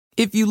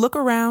If you look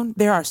around,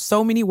 there are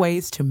so many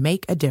ways to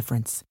make a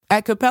difference.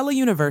 At Capella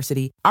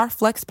University, our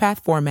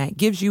FlexPath format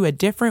gives you a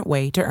different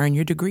way to earn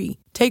your degree.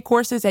 Take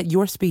courses at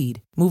your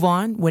speed. Move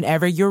on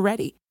whenever you're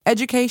ready.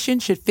 Education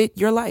should fit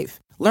your life.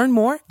 Learn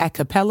more at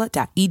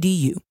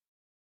capella.edu.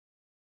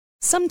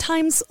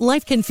 Sometimes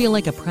life can feel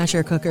like a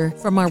pressure cooker.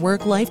 From our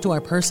work life to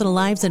our personal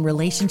lives and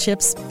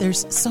relationships,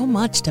 there's so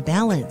much to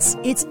balance.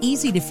 It's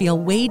easy to feel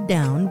weighed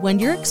down when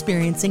you're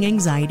experiencing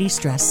anxiety,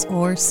 stress,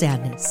 or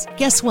sadness.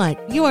 Guess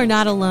what? You are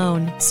not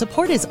alone.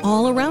 Support is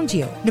all around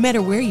you. No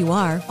matter where you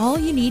are, all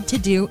you need to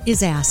do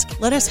is ask.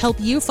 Let us help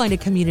you find a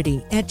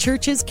community at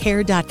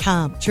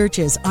churchescare.com.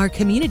 Churches are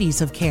communities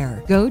of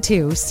care. Go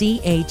to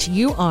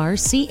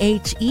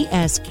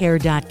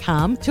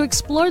churchescare.com to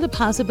explore the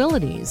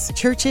possibilities.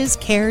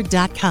 churchescare.com.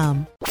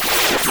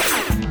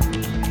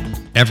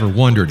 Ever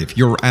wondered if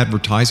your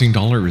advertising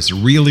dollar is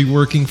really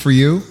working for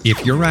you?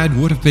 If your ad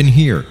would have been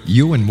here,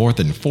 you and more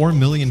than 4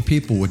 million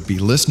people would be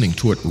listening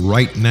to it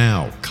right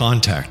now.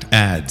 Contact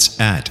ads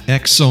at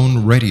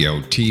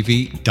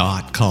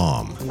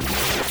xzoneradiotv.com.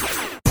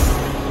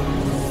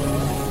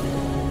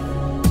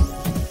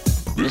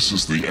 This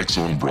is the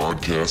X-Zone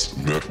Broadcast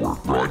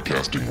Network,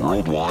 broadcasting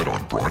worldwide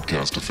on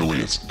broadcast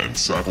affiliates and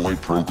satellite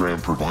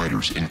program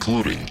providers,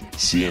 including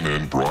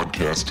CNN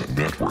Broadcast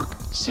Network,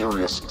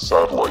 Sirius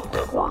Satellite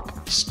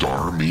Network,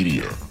 Star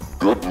Media,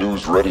 Good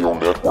News Radio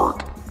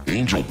Network,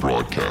 Angel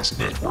Broadcast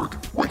Network,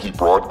 Wiki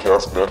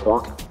Broadcast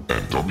Network,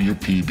 and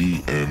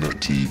WPBN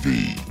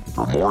TV.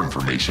 For more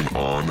information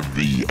on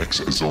the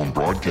X-Zone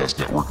Broadcast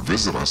Network,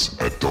 visit us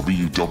at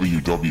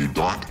www.xzbn.net.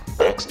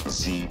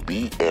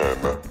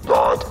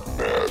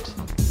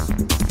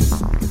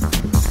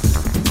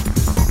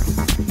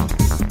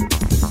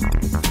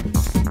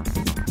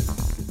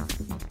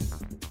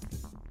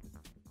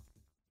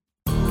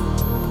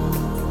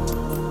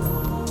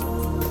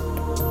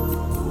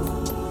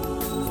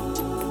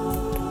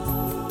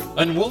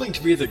 Unwilling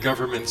to be the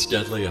government's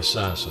deadly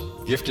assassin,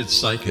 gifted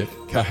psychic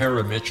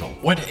Kahara Mitchell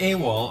went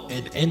AWOL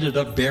and ended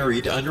up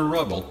buried under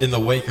rubble in the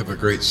wake of a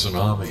great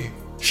tsunami.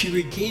 She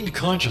regained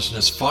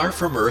consciousness far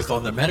from Earth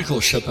on the medical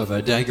ship of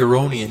a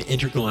Dagaronian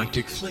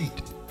intergalactic fleet.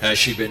 Has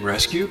she been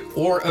rescued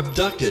or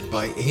abducted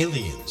by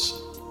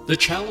aliens? The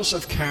Chalice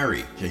of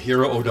Carrie,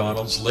 Kahira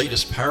O'Donnell's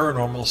latest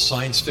paranormal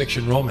science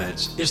fiction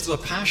romance, is the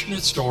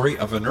passionate story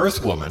of an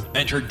Earth woman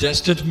and her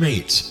destined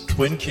mates,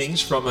 twin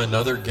kings from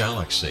another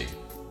galaxy.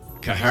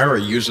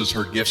 Kahara uses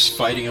her gifts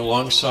fighting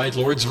alongside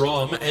Lords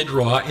Rom and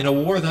Ra in a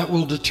war that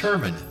will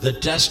determine the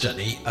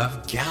destiny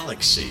of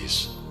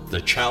galaxies.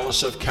 The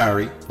Chalice of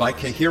Carrie by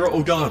Kahira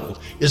O'Donnell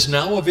is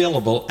now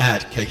available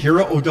at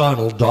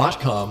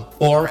KahiraO'Donnell.com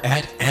or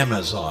at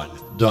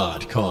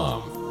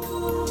Amazon.com.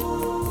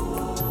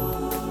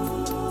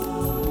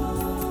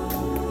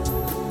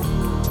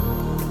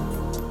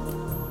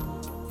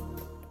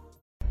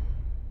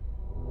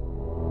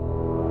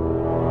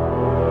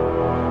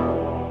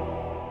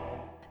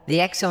 The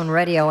X-Zone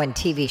Radio and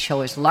TV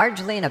show is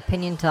largely an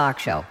opinion talk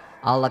show.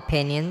 All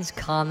opinions,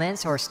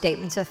 comments, or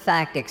statements of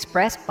fact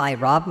expressed by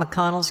Rob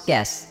McConnell's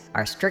guests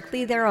are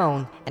strictly their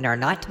own and are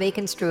not to be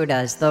construed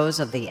as those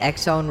of the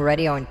X-Zone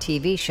Radio and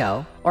TV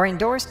show or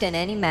endorsed in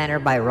any manner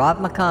by Rob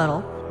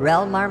McConnell,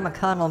 Relmar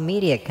McConnell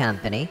Media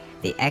Company,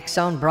 the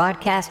X-Zone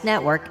Broadcast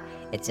Network,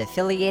 its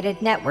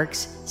affiliated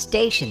networks,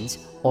 stations,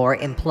 or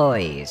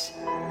employees.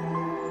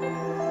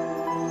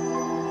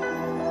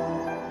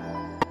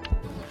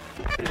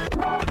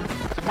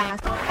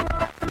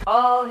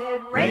 All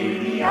Hit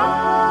Radio.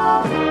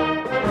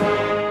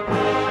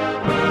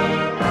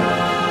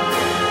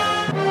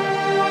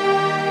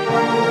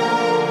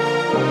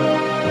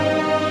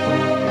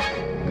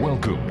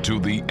 Welcome to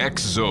the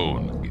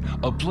X-Zone,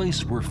 a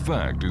place where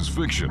fact is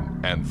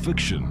fiction and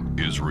fiction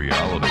is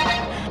reality.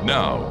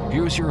 Now,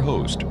 here's your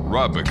host,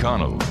 Rob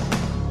McConnell.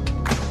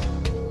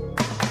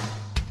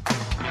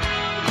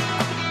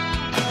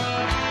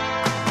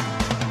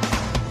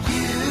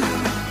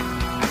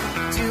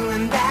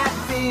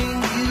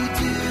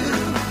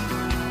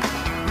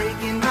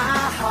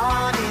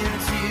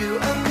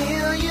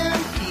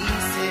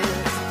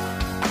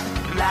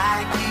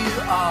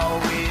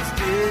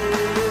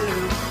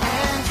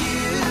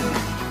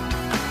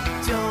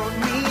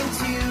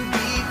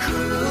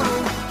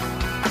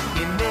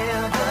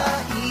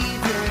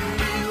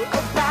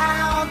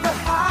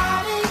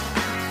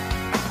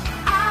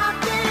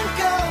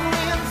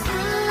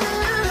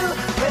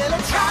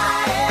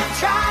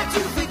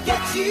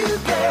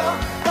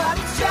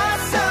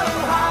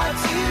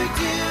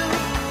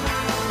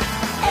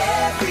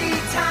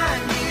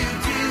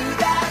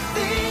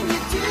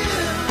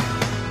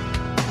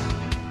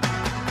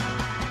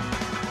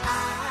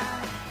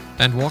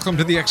 And welcome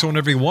to the X-Zone,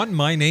 everyone.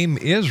 My name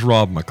is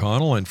Rob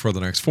McConnell, and for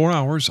the next 4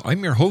 hours,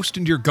 I'm your host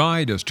and your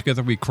guide as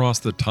together we cross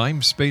the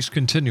time-space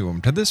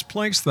continuum to this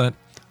place that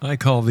I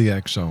call the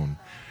X-Zone.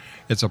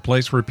 It's a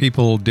place where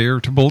people dare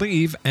to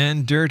believe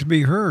and dare to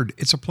be heard.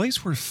 It's a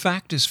place where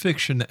fact is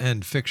fiction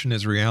and fiction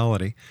is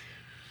reality.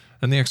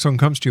 And the X-Zone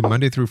comes to you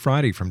Monday through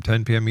Friday from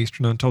 10 p.m.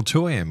 Eastern until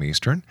 2 a.m.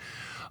 Eastern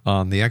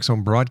on the X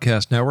Zone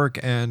Broadcast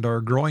Network and our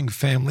growing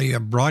family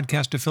of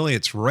broadcast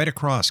affiliates right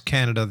across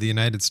Canada, the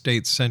United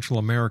States, Central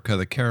America,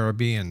 the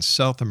Caribbean,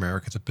 South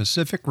America, the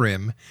Pacific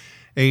Rim,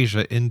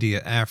 Asia,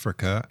 India,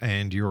 Africa,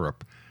 and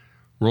Europe.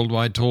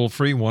 Worldwide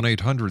toll-free,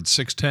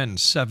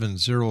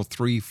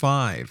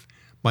 1-800-610-7035.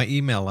 My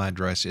email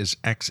address is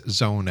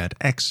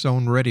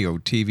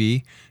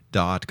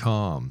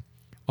xzone@xzoneradiotv.com.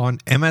 On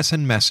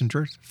MSN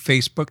Messenger,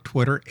 Facebook,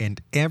 Twitter,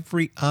 and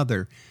every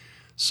other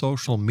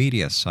social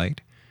media site,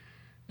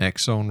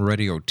 X Zone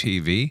Radio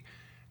TV,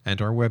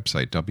 and our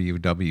website,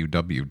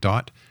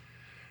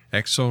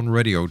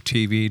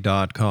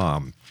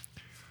 www.xzoneradiotv.com.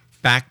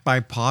 Back by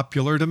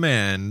popular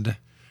demand,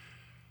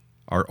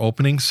 our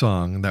opening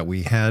song that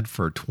we had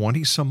for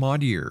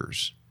 20-some-odd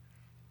years,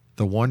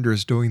 The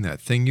Wonders Doing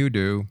That Thing You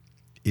Do,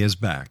 is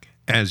back,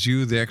 as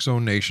you, the X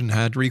Zone Nation,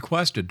 had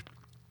requested.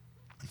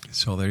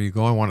 So there you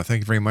go. I want to thank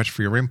you very much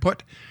for your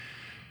input.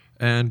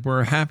 And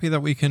we're happy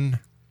that we can,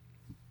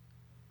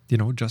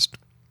 just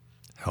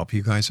help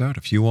you guys out.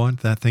 If you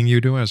want That Thing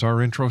You Do as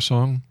our intro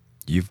song,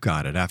 you've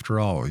got it. After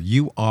all,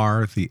 you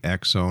are the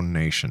X Zone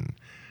Nation.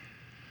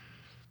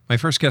 My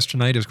first guest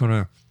tonight is going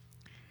to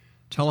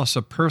tell us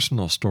a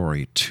personal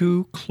story.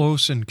 2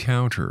 close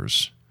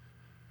encounters.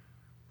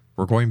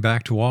 We're going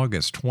back to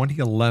August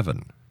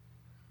 2011.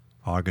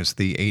 August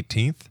the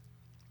 18th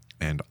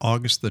and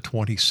August the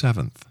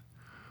 27th.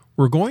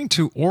 We're going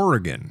to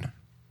Oregon.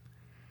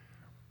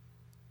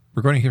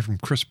 We're going to hear from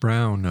Chris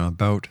Brown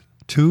about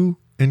 2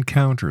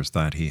 encounters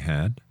that he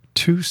had,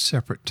 2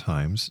 separate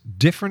times,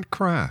 different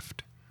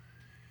craft.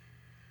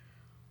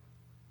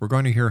 We're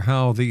going to hear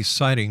how these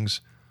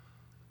sightings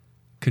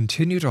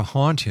continue to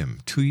haunt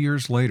him 2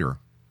 years later.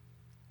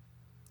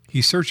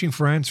 He's searching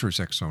for answers,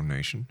 X Zone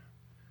Nation.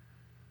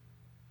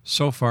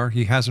 So far,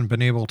 he hasn't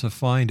been able to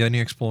find any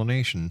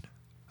explanation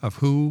of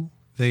who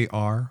they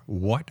are,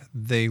 what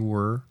they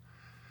were,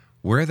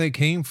 where they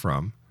came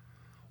from,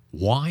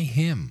 why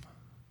him.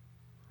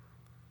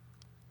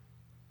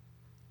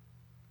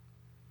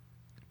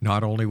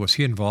 Not only was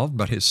he involved,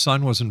 but his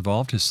son was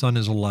involved. His son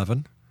is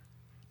 11.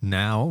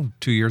 Now,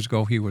 2 years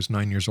ago, he was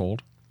 9 years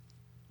old.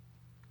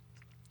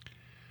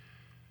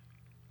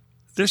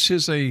 This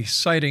is a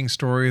sighting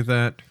story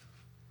that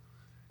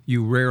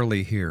you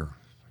rarely hear.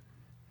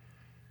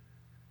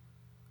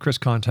 Chris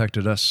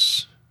contacted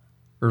us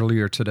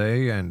earlier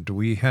today, and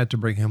we had to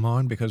bring him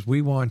on because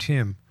we want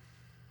him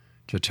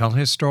to tell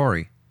his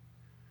story.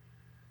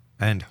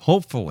 And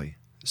hopefully,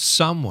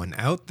 someone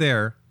out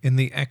there in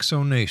the X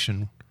Zone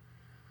Nation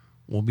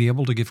will be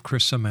able to give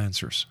Chris some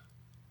answers.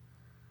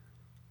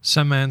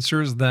 Some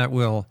answers that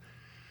will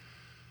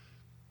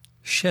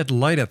shed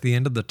light at the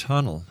end of the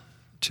tunnel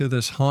to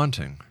this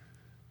haunting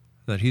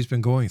that he's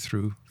been going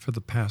through for the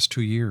past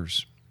 2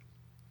 years.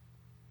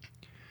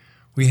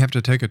 We have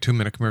to take a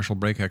 2-minute commercial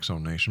break, X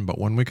Zone Nation, but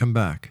when we come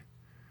back,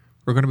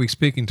 we're going to be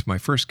speaking to my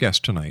first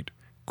guest tonight,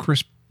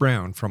 Chris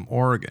Brown from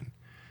Oregon.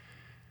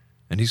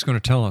 And he's going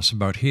to tell us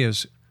about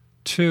his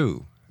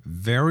 2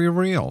 very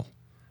real,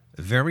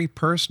 very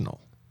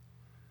personal,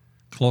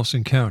 close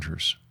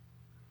encounters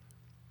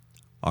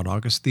on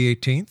August the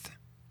 18th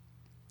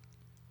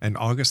and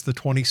August the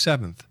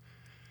 27th,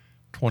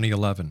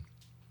 2011.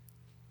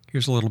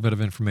 Here's a little bit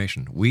of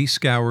information. We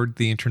scoured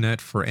the internet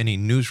for any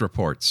news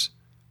reports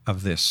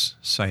of this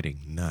sighting.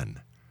 None.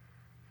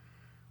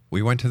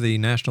 We went to the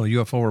National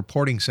UFO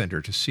Reporting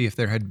Center to see if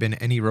there had been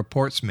any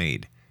reports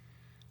made.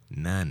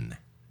 None.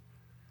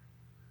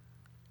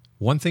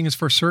 One thing is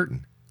for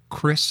certain.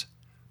 Chris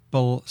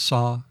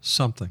saw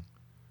something.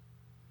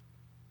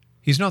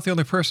 He's not the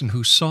only person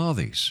who saw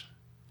these,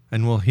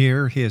 and we'll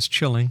hear his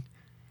chilling,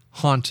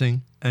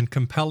 haunting, and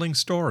compelling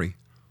story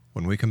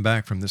when we come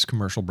back from this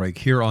commercial break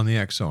here on the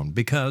X Zone.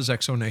 Because,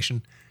 X Zone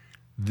Nation,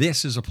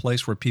 this is a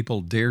place where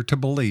people dare to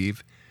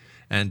believe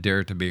and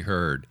dare to be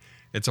heard.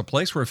 It's a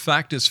place where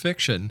fact is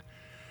fiction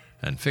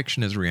and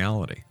fiction is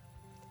reality.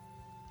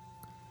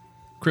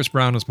 Chris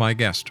Brown is my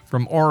guest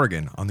from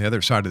Oregon on the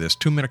other side of this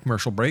 2-minute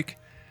commercial break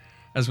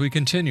as we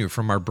continue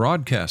from our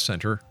broadcast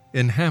center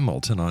in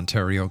Hamilton,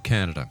 Ontario,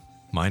 Canada.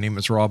 My name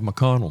is Rob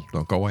McConnell.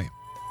 Don't go away.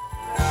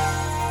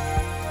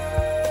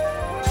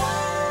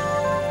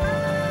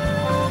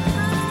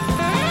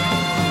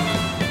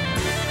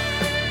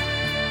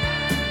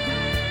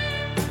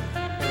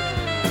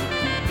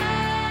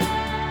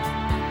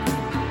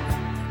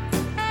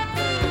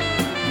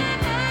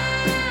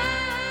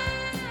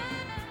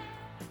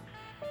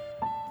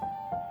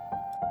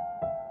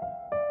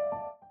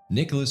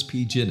 Nicholas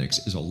P.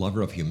 Jennings is a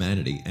lover of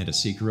humanity and a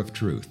seeker of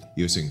truth.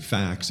 Using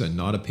facts and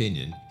not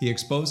opinion, he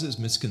exposes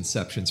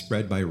misconceptions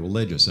spread by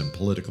religious and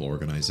political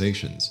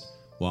organizations.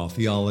 While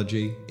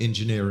theology,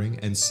 engineering,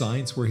 and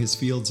science were his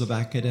fields of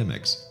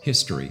academics,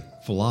 history,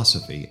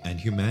 philosophy, and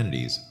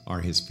humanities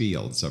are his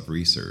fields of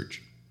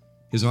research.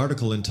 His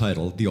article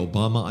entitled "The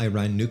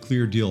Obama-Iran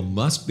Nuclear Deal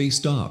Must Be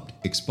Stopped"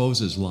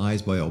 exposes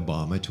lies by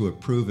Obama to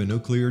approve a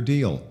nuclear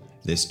deal.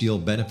 This deal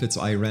benefits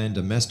Iran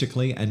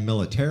domestically and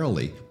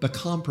militarily, but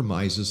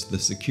compromises the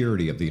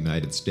security of the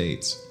United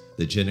States.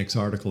 The Jennings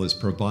article is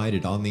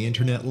provided on the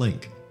internet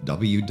link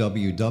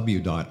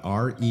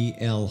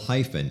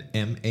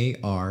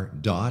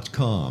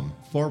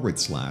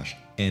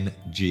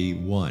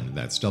www.rel-mar.com/NG1.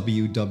 That's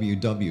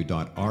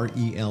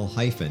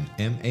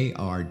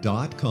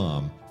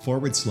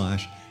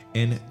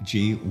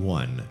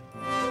www.rel-mar.com/NG1.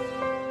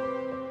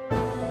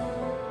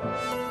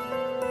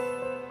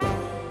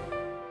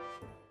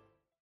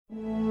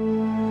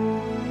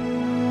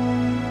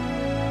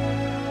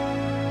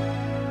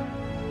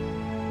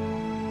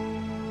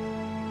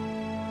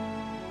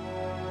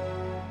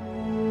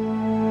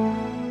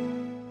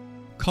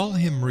 Call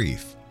him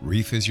Reef.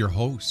 Reef is your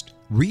host.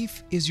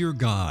 Reef is your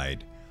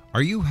guide.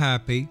 Are you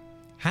happy?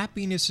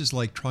 Happiness is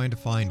like trying to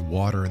find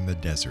water in the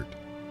desert.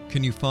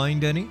 Can you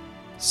find any?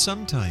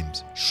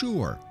 Sometimes,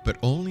 sure, but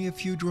only a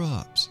few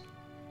drops.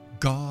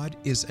 God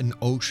is an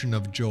ocean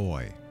of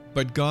joy,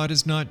 but God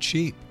is not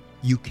cheap.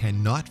 You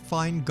cannot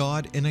find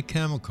God in a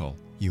chemical.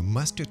 You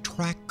must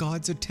attract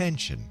God's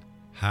attention.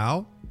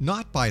 How?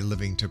 Not by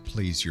living to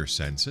please your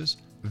senses.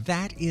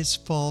 That is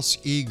false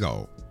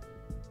ego.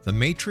 The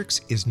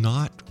Matrix is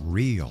not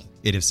real.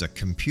 It is a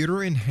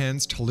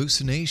computer-enhanced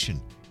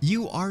hallucination.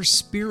 You are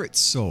spirit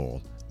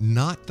soul,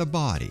 not the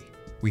body.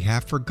 We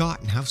have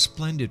forgotten how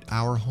splendid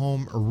our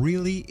home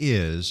really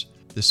is,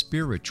 the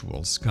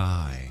spiritual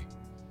sky.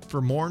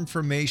 For more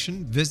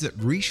information, visit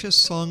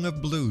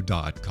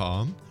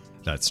rishasongofblue.com.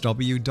 That's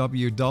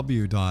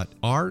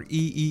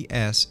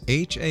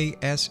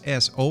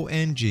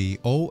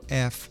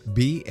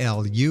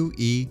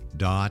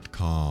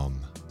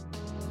www.reshasongofblue.com.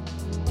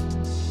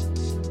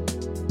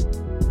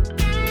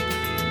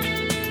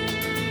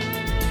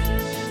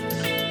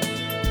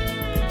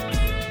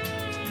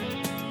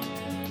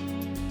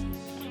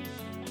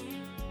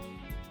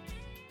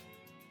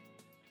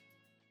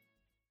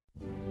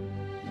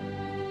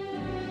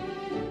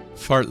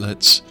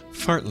 Fartlets,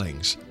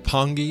 fartlings,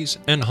 pongies,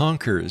 and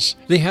honkers.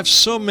 They have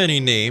so many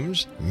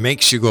names,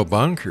 makes you go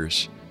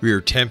bonkers. Rear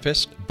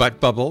tempest,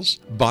 butt bubbles,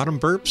 bottom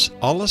burps,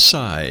 all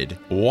aside.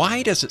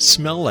 Why does it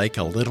smell like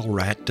a little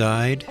rat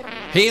died?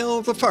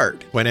 Hail the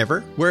fart, whenever,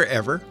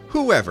 wherever,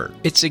 whoever.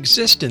 Its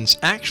existence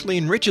actually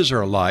enriches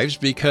our lives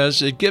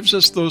because it gives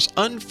us those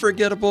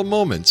unforgettable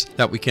moments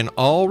that we can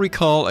all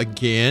recall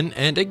again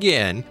and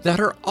again that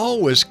are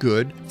always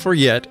good for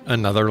yet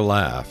another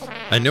laugh.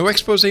 A new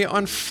expose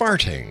on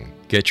farting.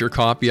 Get your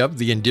copy of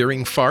The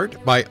Endearing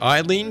Fart by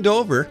Eileen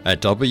Dover at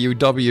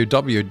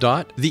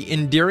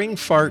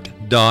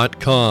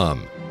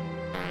www.theendearingfart.com.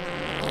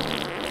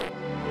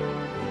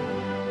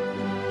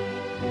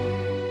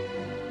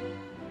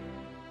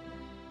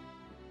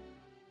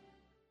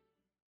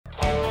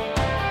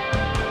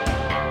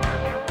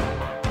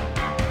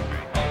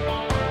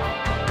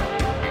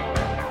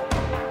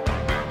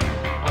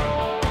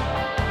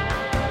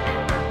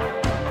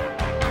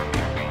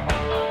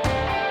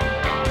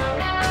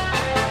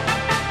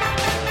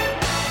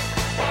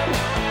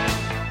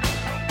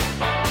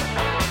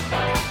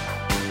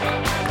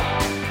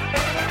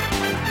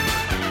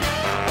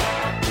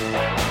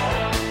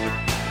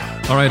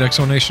 All right,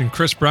 Exonation,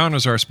 Chris Brown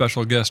is our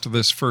special guest of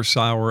this first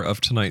hour of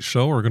tonight's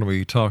show. We're going to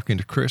be talking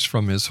to Chris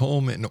from his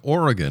home in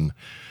Oregon.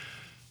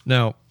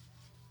 Now,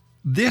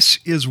 this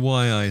is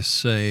why I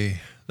say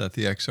that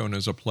the X-Zone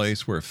is a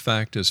place where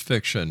fact is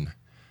fiction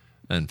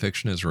and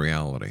fiction is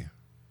reality.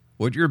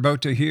 What you're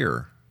about to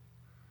hear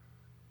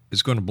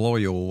is going to blow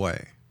you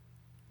away.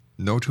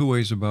 No two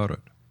ways about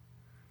it.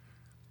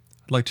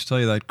 I'd like to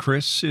tell you that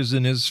Chris is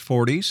in his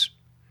 40s.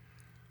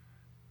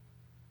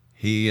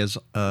 He's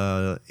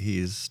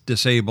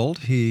disabled.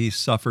 He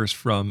suffers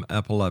from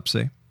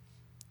epilepsy.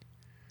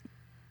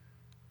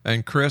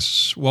 And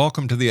Chris,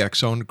 welcome to the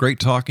X-Zone. Great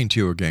talking to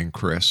you again,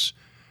 Chris.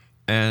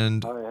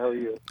 And hi, how are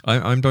you?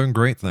 I'm doing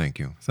great, thank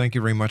you. Thank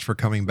you very much for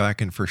coming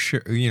back and for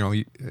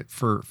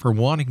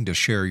wanting to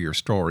share your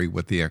story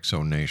with the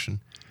X-Zone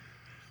Nation.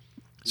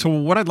 So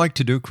what I'd like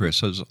to do,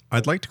 Chris, is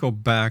I'd like to go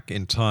back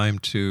in time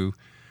to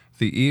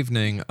the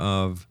evening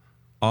of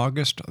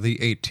August the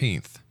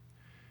 18th.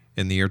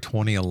 In the year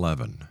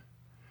 2011,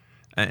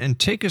 and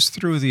take us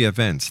through the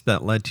events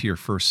that led to your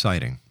first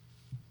sighting.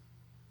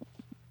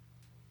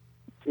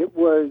 It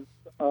was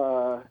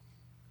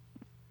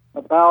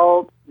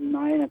about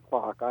 9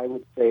 o'clock, I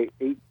would say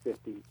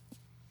 8:50.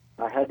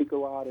 I had to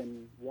go out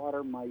and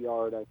water my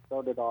yard. I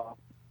started off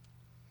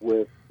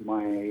with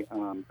my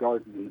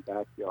garden in the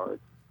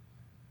backyard.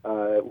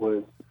 It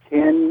was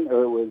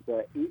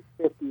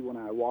 8:50 when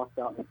I walked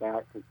out in the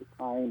back because the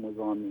time was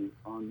on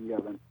the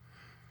oven.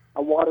 I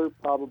watered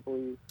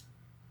probably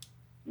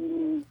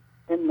 10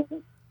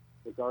 minutes,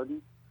 the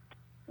garden,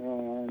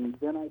 and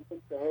then I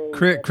took the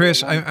hay.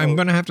 Chris, I'm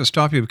going to have to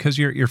stop you because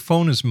your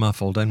phone is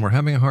muffled and we're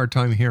having a hard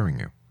time hearing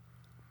you.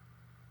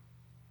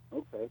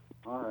 Okay,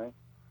 all right.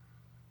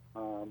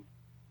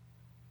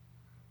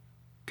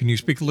 Can you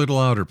speak a little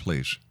louder,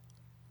 please?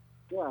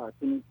 Yeah,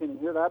 can you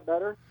hear that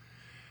better?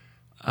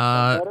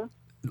 A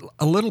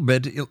little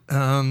bit.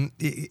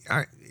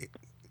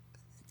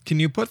 Can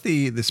you put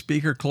the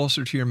speaker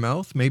closer to your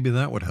mouth? Maybe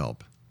that would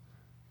help.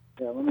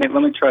 Yeah, let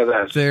me try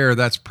that. There,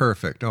 that's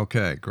perfect.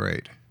 Okay,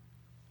 great.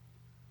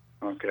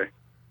 Okay.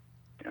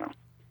 Yeah.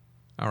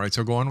 All right,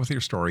 so go on with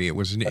your story. It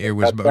was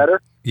That's about,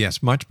 better?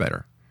 yes, much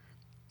better.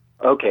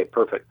 Okay,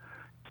 perfect.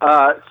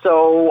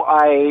 So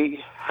I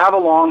have a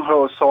long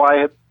hose, so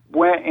I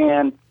went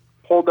and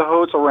pulled the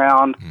hose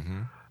around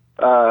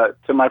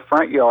to my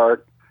front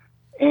yard,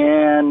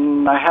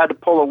 and I had to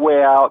pull it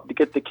way out to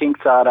get the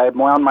kinks out. I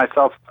wound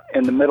myself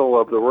in the middle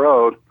of the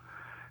road,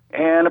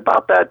 and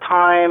about that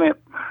time,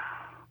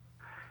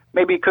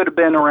 maybe it could have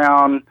been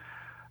around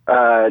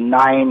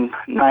 9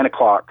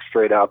 o'clock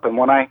straight up. And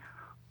when I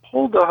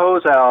pulled the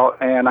hose out,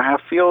 and I have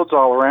fields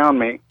all around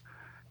me,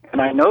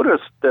 and I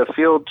noticed the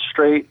field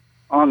straight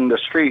on the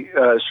street,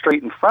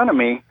 straight in front of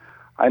me,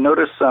 I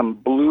noticed some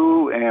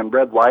blue and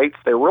red lights.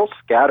 They were real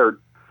scattered.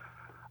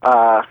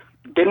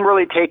 Didn't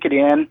really take it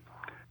in,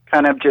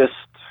 kind of just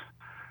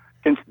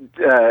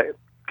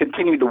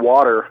continued to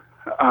water.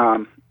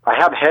 I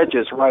have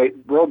hedges, right,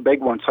 real big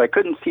ones, so I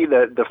couldn't see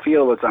the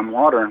field as I'm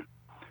watering.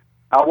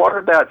 I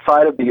watered that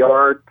side of the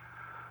yard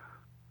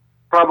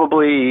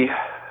probably,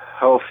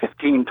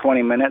 15,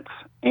 20 minutes,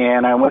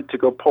 and I went to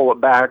go pull it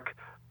back,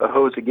 the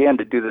hose again,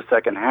 to do the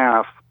second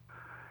half.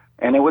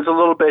 And it was a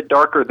little bit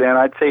darker then.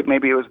 I'd say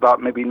maybe it was about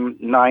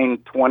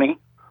 9:20.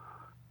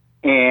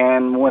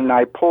 And when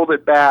I pulled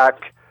it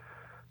back,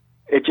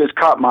 it just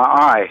caught my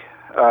eye.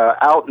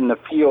 Out in the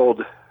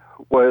field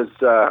was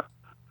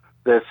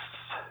this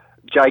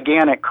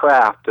gigantic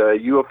craft, a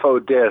UFO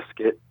disc.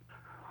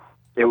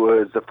 It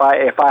was, if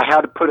I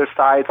had to put a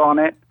size on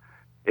it,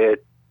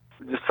 it's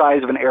the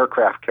size of an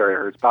aircraft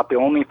carrier. It's about the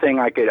only thing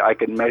I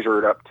could measure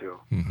it up to.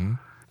 Mm-hmm.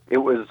 It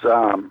was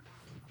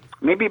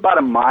maybe about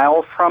a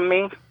mile from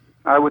me,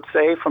 I would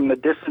say, from the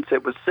distance.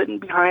 It was sitting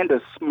behind a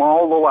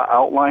small little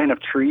outline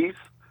of trees.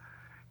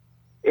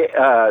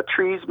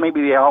 Trees,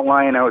 maybe the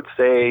outline, I would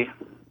say,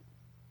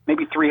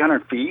 maybe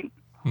 300 feet.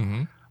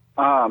 Mm-hmm.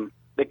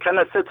 It kind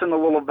of sits in a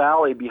little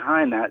valley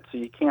behind that, so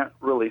you can't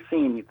really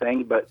see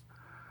anything. But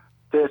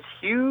this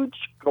huge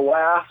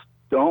glass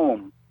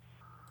dome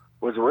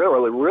was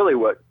really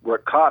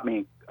what caught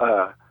me.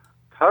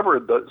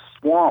 Covered the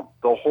swamp,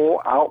 the whole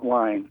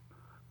outline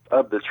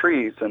of the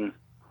trees. And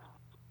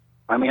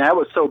I mean, that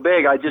was so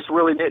big, I just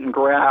really didn't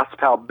grasp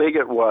how big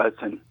it was.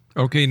 And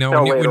okay,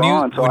 now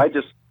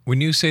when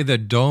you say the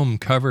dome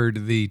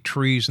covered the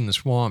trees in the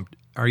swamp,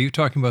 are you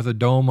talking about the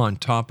dome on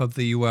top of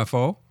the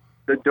UFO?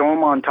 The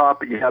dome on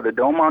top, the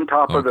dome on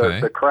top of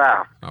the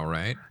craft. All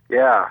right.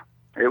 Yeah,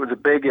 it was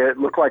it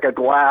looked like a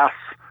glass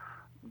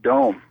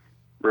dome,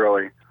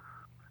 really.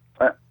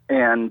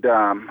 And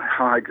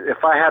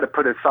if I had to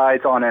put a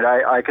size on it,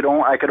 I could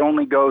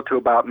only go to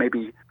about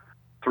maybe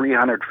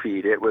 300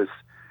 feet. It was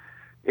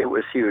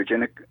huge,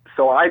 and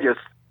so I just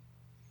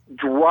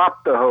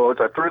dropped the hose.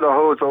 I threw the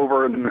hose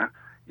over in the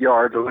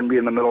yard, so it wouldn't be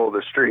in the middle of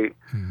the street,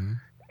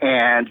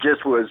 and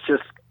was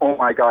oh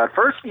my God!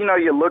 First,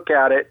 you look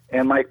at it,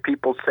 and like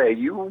people say,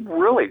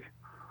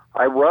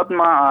 I rubbed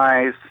my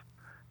eyes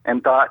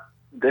and thought,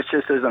 this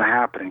just isn't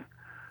happening,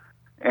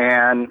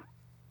 and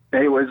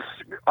it was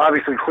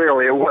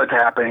clearly it was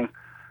happening.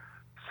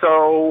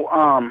 So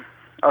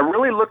I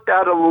really looked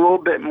at it a little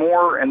bit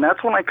more, and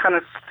that's when I kind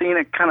of seen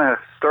it kind of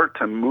start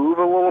to move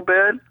a little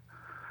bit.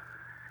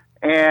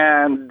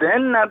 And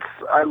then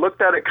I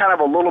looked at it kind of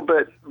a little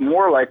bit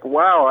more like,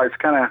 wow, I was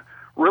kind of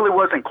really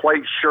wasn't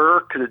quite sure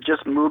because it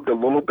just moved a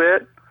little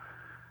bit.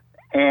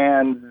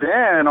 And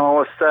then all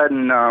of a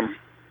sudden,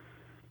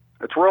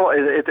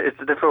 it's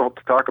difficult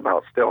to talk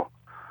about still.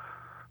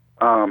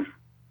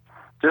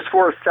 Just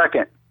for a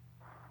second,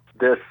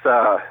 this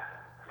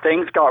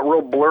things got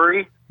real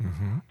blurry,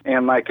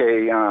 and like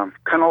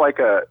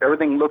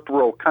everything looked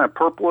real kind of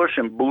purplish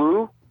and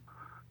blue,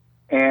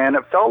 and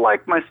it felt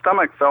like my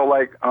stomach felt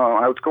like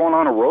I was going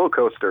on a roller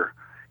coaster.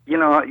 You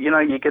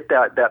get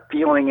that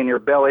feeling in your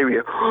belly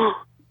where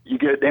you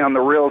get down the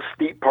real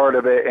steep part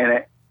of it,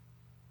 and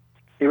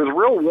it was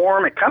real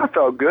warm. It kind of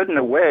felt good in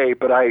a way,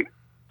 but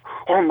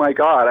oh my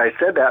God, I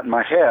said that in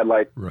my head,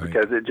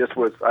 because it just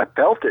was, I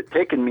felt it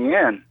taking me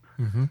in.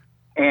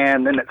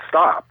 And then it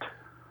stopped.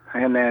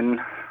 And then,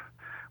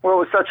 it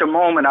was such a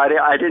moment.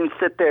 I didn't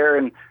sit there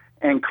and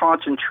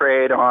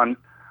concentrate on,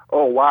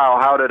 oh, wow,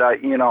 how did I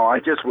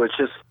just was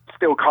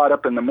still caught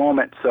up in the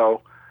moment.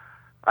 So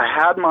I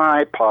had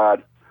my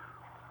iPod,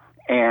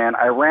 and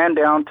I ran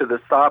down to the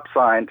stop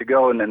sign to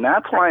go, and then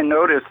that's when I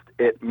noticed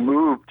it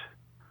moved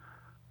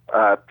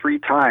 3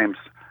 times.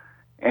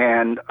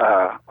 And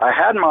I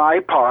had my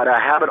iPod. I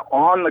have it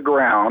on the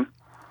ground.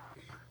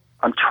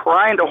 I'm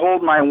trying to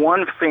hold my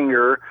one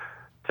finger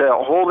to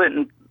hold it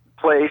in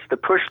place, to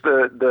push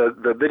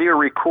the video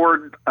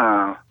record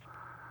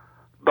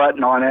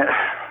button on it.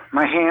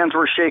 My hands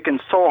were shaking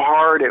so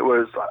hard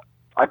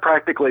I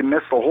practically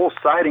missed the whole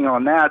sighting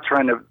on that,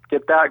 trying to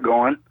get that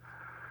going.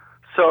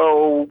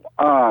 So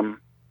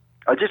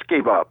I just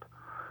gave up.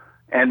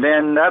 And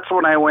then that's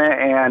when I went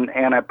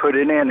and I put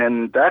it in,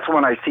 and that's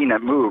when I seen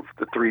it move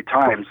the 3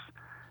 times.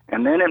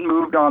 And then it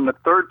moved on the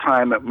 3rd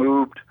time. It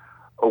moved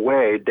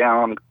away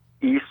down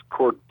east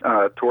toward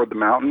the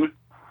mountain.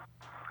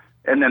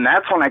 And then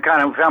that's when I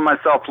kind of found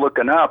myself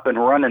looking up and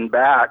running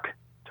back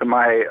to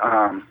my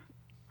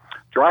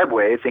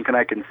driveway thinking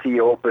I can see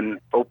open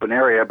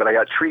area, but I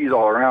got trees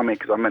all around me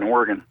because I'm in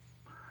Oregon.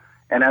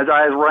 And as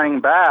I was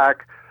running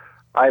back,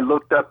 I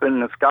looked up in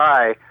the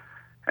sky,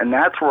 and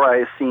that's where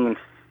I seen,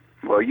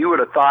 well, you would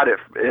have thought if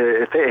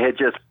it had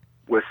just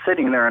was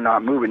sitting there and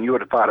not moving, you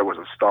would have thought it was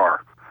a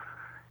star.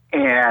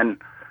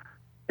 And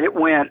it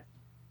went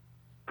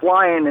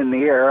flying in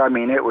the air. I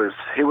mean, it was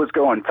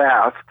going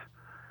fast,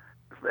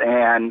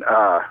 and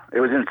it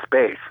was in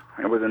space.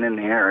 It wasn't in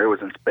the air. It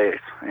was in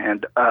space.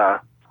 And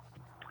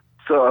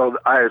so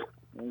I was,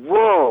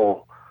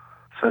 whoa.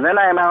 So then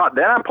I'm out.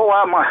 Then I pull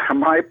out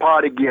my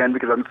pod again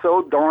because I'm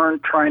so darn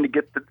trying to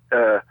get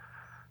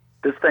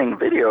this thing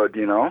videoed,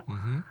 you know.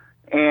 Mm-hmm.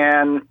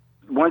 And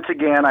once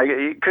again,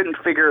 I couldn't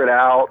figure it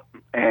out,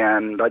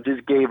 and I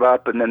just gave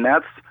up. And then I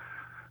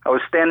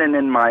was standing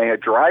in my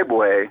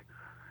driveway,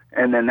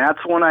 and then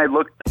that's when I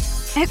looked.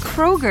 At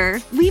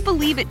Kroger, we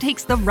believe it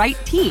takes the right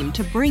team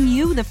to bring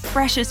you the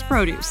freshest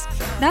produce.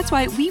 That's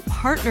why we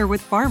partner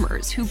with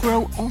farmers who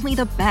grow only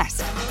the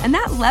best. And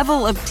that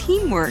level of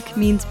teamwork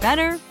means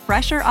better,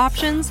 fresher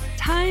options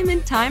time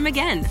and time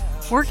again.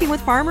 Working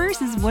with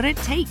farmers is what it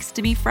takes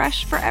to be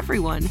fresh for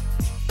everyone.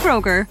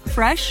 Kroger,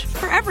 fresh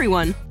for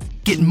everyone.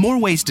 Get more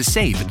ways to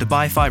save at the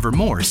Buy 5 or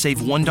More Save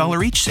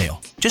 $1 each sale.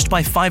 Just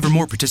buy 5 or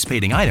more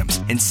participating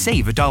items and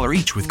save $1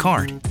 each with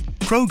card.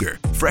 Kroger,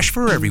 fresh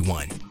for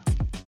everyone.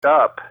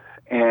 Up,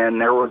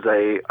 and there was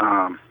a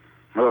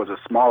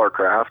smaller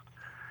craft,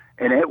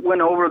 and it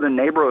went over the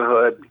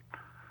neighborhood.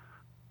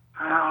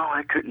 Oh,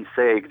 I couldn't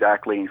say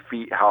exactly in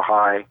feet how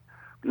high,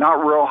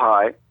 not real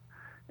high,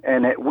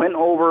 and it went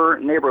over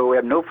neighborhood. We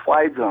have no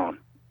fly zone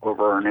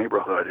over our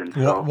neighborhood, and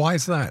so why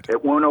is that?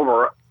 It went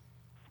over.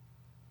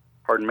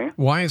 Pardon me?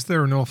 Why is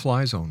there no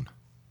fly zone?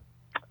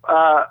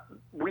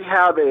 We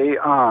have a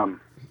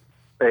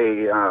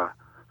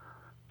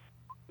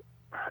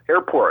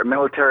airport, a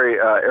military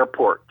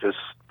airport, just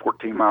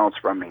 14 miles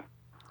from me.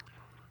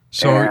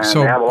 So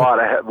they have a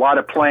lot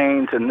of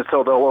planes, and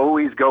so they'll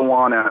always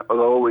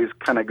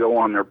kind of go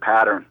on their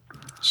pattern.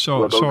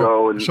 So they'll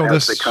go and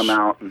as they come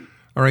out.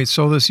 All right.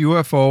 So this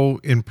UFO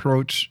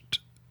approached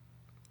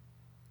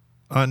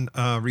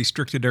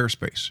unrestricted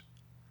airspace.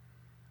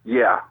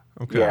 Yeah.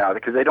 Okay. Yeah,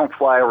 because they don't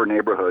fly over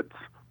neighborhoods.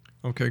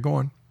 Okay, go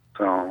on.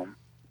 So,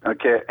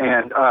 okay,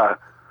 and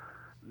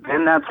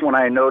then that's when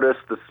I noticed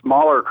the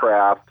smaller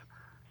craft,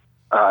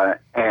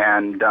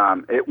 and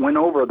it went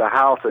over the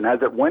house. And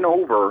as it went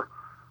over,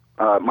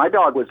 my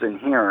dog was in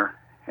here,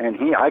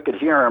 and I could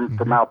hear him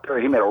from out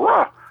there. He made a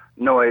rough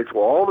noise.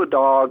 Well, all the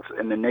dogs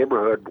in the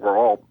neighborhood were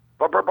all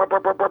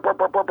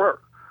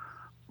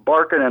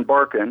barking and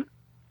barking.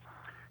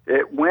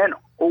 It went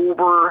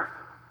over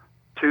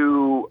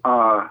to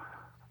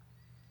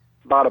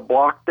about a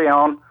block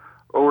down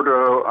over to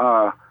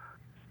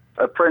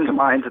a friend of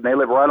mine's, and they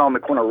live right on the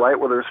corner, right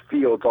where there's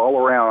fields all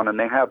around, and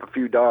they have a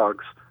few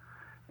dogs.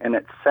 And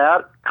it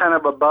sat kind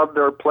of above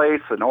their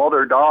place, and all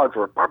their dogs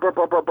were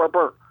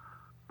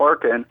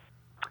barking.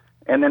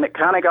 And then it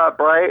kind of got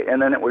bright,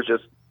 and then it was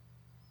just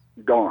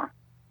gone.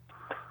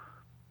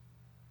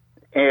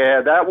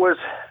 And that was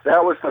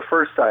the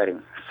first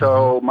sighting.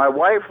 So my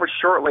wife was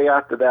shortly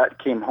after that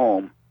came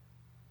home.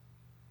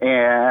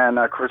 And,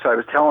 of course, I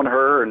was telling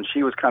her, and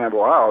she was kind of,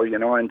 wow, you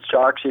know, in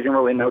shock. She didn't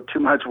really know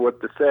too much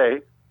what to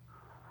say.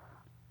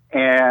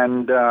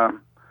 And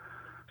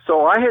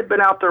so I had been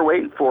out there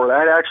waiting for it. I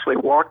had actually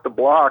walked the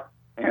block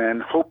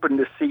and hoping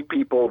to see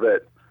people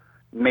that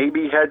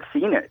maybe had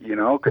seen it, you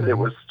know, because it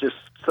was just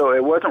so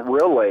it wasn't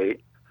real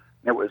late.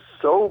 It was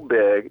so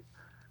big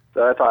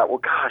that I thought, well,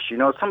 gosh, you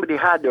know, somebody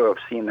had to have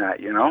seen that,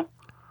 you know.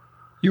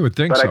 You would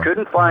think so. But I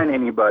couldn't find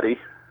anybody.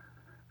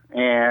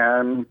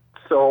 And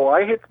so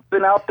I had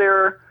been out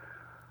there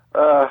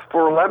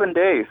for 11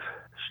 days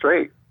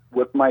straight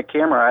with my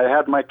camera. I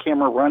had my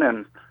camera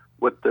running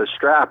with the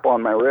strap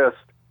on my wrist,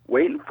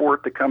 waiting for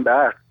it to come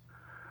back.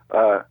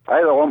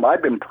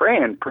 I've been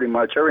praying pretty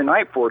much every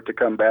night for it to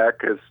come back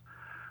because,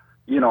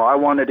 you know, I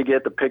wanted to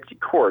get the pixie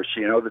course,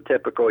 you know, the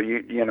typical,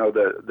 you know,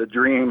 the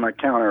dream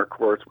encounter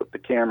course with the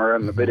camera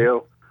and the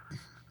video.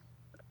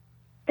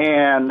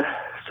 And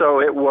so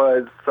it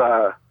was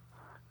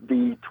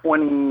the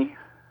 26th.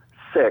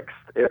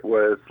 It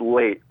was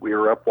late. We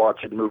were up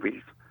watching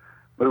movies.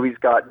 Movies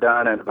got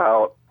done at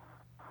about,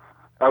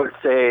 I would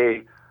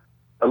say,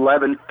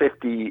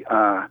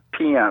 11:50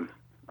 p.m.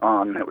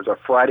 It was a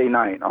Friday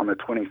night on the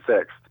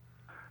 26th.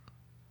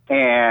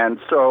 And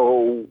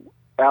so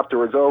after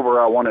it was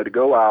over, I wanted to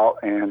go out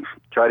and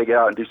try to get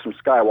out and do some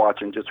sky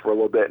watching just for a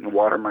little bit and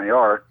water my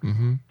yard.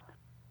 Mm-hmm.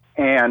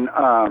 And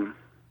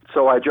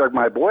so I dragged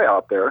my boy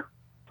out there,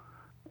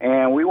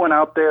 and we went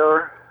out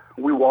there.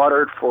 We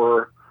watered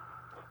for,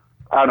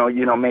 I don't know,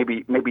 you know,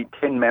 maybe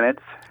 10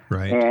 minutes.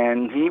 Right.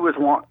 And he was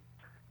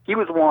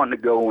wanting to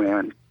go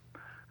in.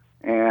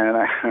 And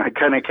I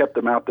kind of kept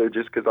him out there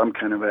just because I'm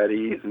kind of at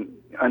unease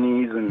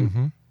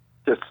and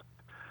just,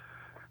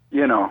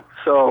 you know.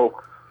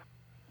 So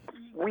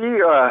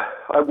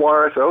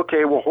I said,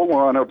 okay, well, hold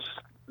on. It'll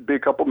just be a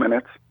couple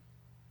minutes.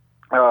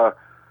 So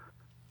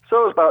it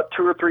was about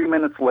 2 or 3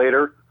 minutes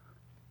later.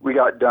 we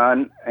got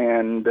done,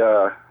 and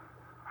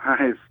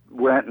I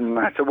went and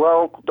I said,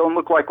 well, don't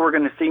look like we're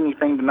going to see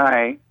anything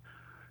tonight.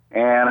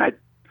 And I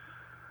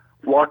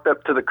walked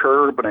up to the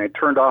curb, and I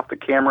turned off the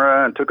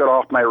camera and took it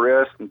off my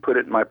wrist and put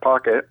it in my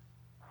pocket,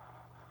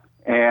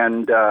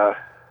 and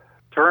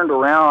turned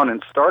around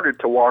and started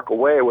to walk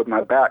away with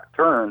my back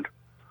turned.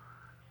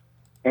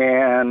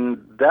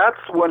 And that's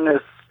when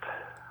this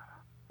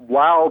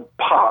loud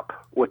pop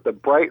with the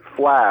bright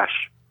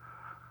flash,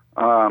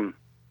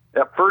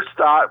 at first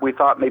we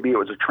thought maybe it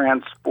was a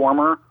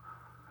transformer.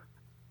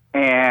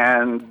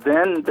 And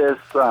then this...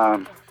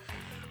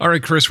 All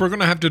right, Chris, we're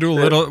going to have to do a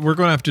bit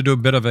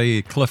of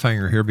a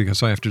cliffhanger here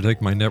because I have to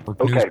take my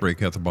network news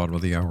break at the bottom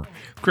of the hour.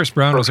 Chris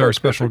Brown is our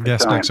special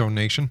guest, X-Zone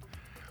Nation.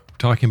 We're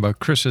talking about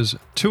Chris's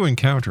 2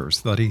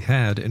 encounters that he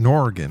had in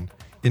Oregon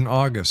in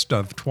August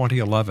of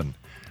 2011.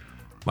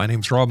 My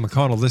name's Rob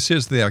McConnell. This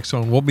is the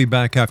X-Zone. We'll be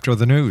back after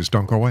the news.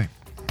 Don't go away.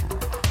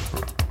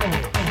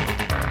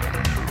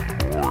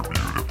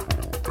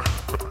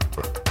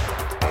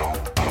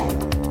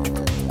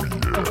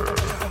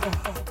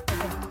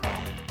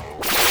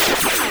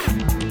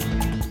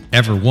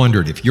 Ever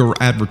wondered if your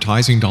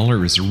advertising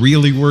dollar is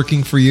really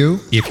working for you?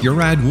 If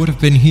your ad would have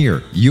been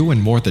here, you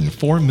and more than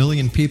 4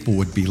 million people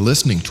would be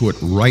listening to it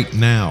right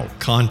now.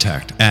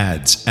 Contact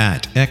ads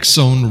at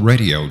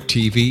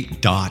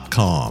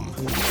xzoneradiotv.com.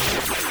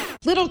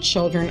 Little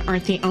children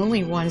aren't the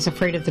only ones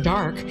afraid of the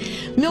dark.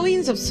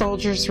 Millions of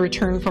soldiers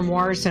return from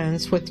war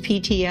zones with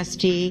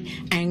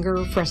PTSD,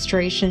 anger,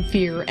 frustration,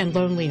 fear, and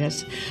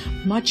loneliness,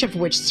 much of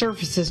which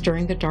surfaces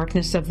during the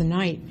darkness of the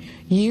night.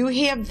 You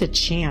have the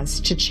chance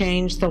to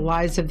change the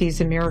lives of these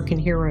American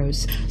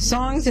heroes.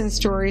 Songs and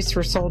Stories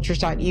for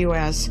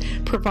Soldiers.us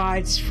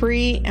provides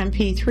free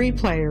MP3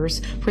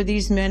 players for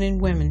these men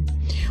and women.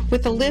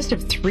 With a list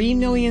of 3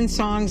 million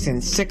songs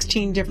in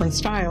 16 different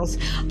styles,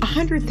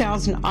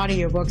 100,000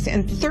 audiobooks,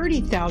 and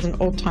 30,000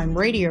 old-time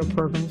radio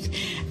programs,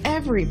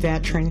 every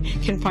veteran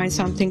can find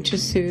something to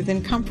soothe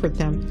and comfort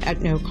them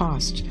at no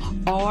cost.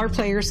 All our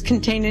players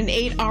contain an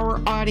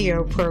 8-hour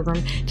audio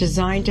program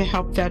designed to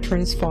help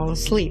veterans fall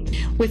asleep.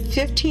 With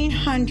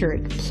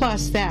 1,500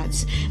 plus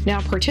vets now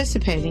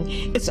participating,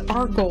 it's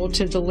our goal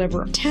to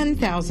deliver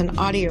 10,000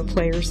 audio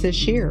players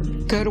this year.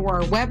 Go to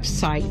our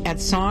website at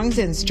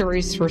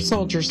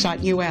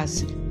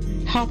songsandstoriesforsoldiers.us.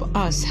 Help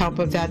us help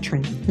a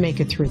veteran make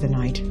it through the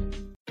night.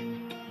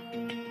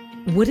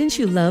 Wouldn't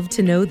you love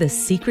to know the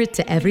secret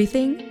to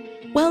everything?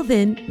 Well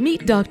then,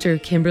 meet Dr.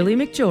 Kimberly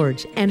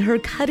McGeorge and her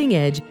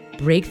cutting-edge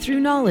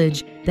breakthrough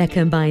knowledge that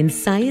combines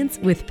science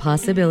with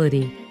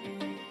possibility.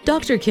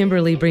 Dr.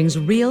 Kimberly brings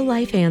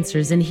real-life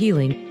answers and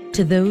healing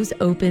to those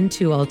open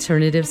to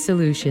alternative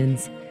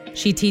solutions.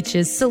 She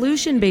teaches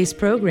solution-based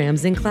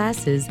programs and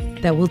classes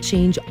that will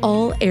change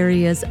all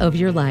areas of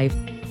your life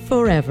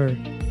forever.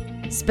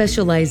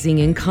 Specializing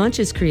in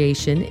conscious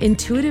creation,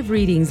 intuitive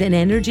readings, and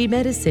energy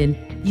medicine,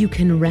 you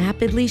can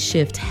rapidly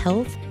shift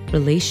health,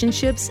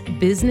 relationships,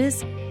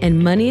 business, and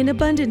money in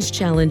abundance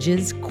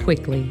challenges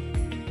quickly.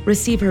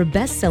 Receive her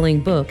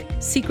best-selling book,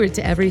 Secret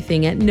to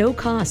Everything, at no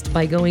cost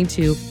by going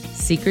to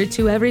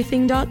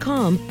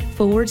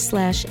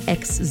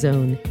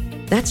secrettoeverything.com/X-Zone.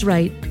 That's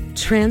right,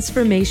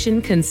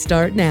 transformation can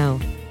start now.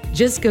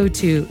 Just go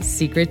to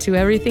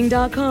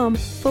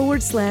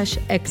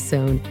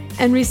secrettoeverything.com/X-Zone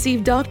and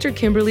receive Dr.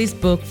 Kimberly's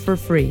book for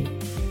free.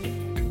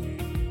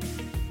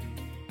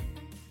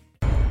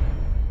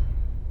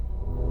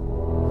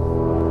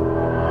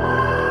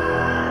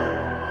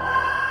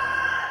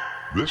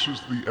 This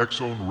is the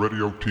X-Zone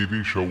Radio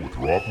TV show with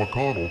Rob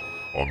McConnell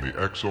on the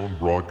X-Zone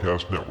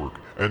Broadcast Network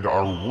and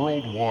our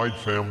worldwide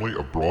family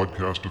of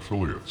broadcast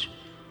affiliates.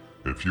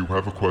 If you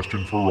have a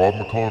question for Rob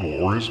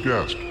McConnell or his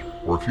guest,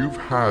 or if you've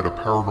had a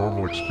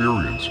paranormal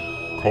experience,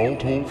 call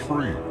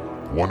toll-free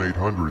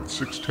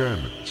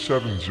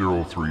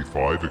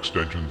 1-800-610-7035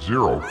 extension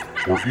 0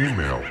 or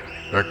email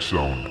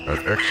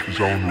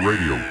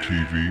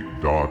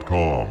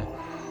xzone@xzoneradiotv.com.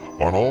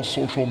 On all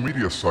social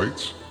media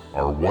sites,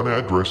 our one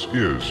address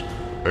is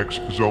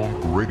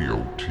X-Zone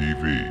Radio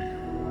TV.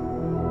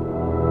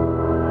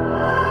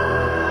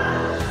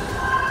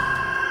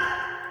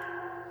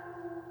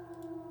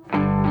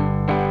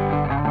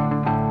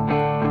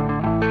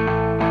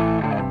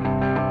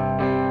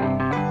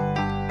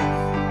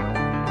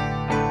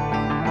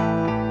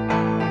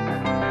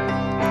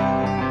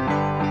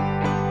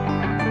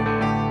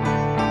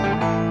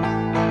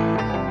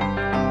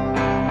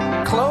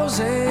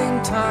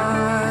 Closing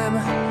time.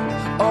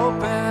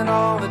 Open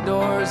all the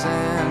doors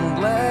and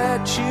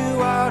let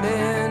you out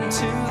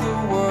into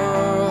the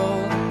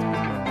world.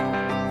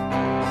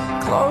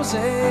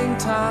 Closing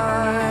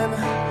time.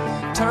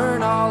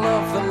 Turn all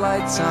of the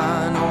lights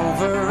on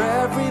over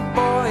every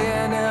boy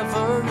and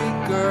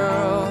every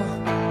girl.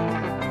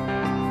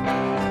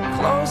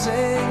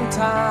 Closing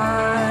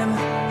time.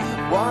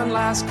 One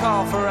last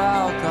call for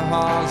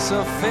alcohol,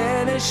 so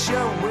finish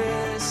your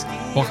whiskey.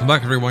 Welcome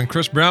back, everyone.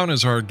 Chris Brown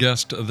is our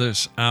guest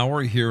this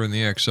hour here in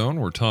the X-Zone.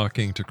 We're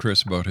talking to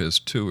Chris about his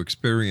 2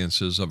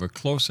 experiences of a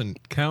close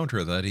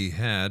encounter that he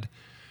had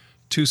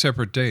two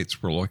separate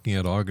dates. We're looking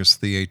at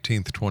August the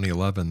 18th,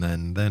 2011,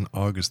 and then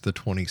August the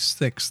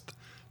 26th,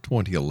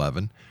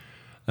 2011.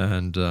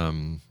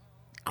 And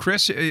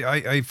Chris,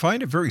 I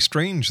find it very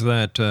strange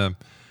that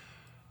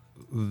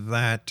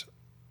that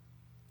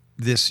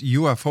this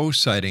UFO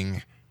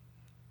sighting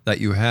that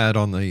you had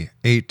on the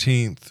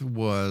 18th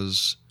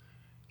was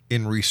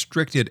in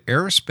restricted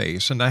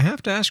airspace. And I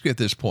have to ask you at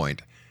this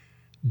point,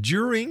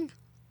 during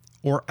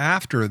or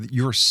after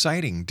your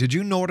sighting, did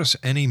you notice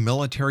any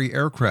military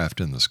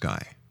aircraft in the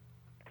sky?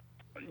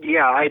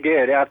 Yeah, I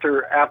did.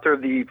 After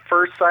the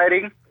first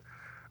sighting,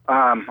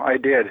 I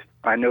did.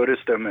 I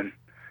noticed them, and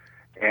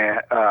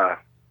I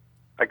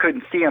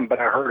couldn't see them, but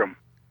I heard them.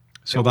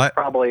 So it that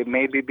probably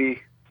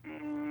maybe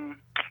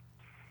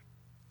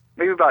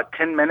about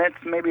 10 minutes,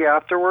 maybe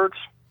afterwards,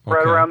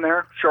 right around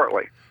there,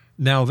 shortly.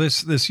 Now,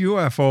 this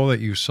UFO that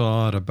you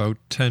saw at about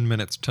 10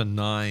 minutes to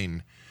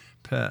 9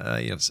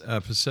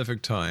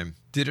 Pacific time,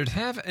 did it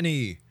have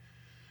any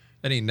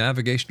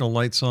navigational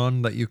lights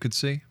on that you could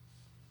see?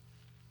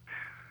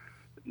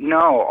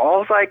 No,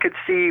 all I could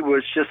see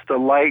was just the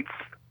lights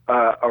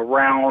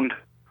around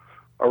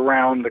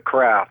the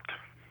craft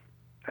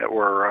that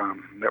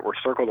were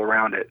circled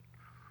around it.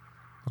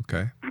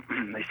 Okay.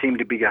 They seemed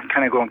to be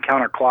kind of going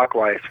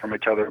counterclockwise from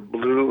each other,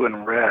 blue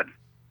and red.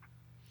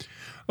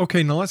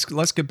 Okay, now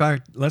let's get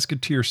back. Let's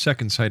get to your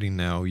second sighting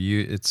now.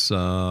 It's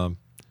about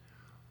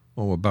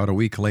a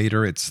week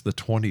later. It's the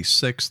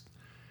 26th,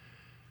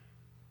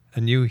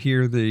 and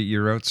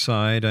you're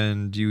outside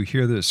and you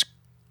hear this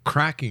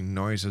cracking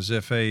noise as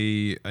if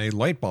a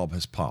light bulb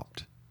has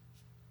popped.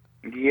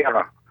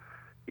 Yeah,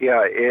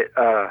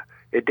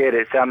 it did.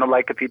 It sounded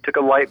like if you took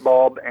a light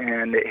bulb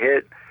and it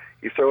hit,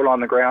 you throw it on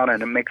the ground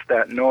and it makes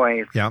that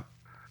noise. Yeah.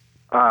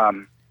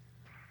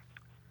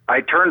 I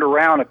turned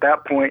around at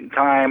that point in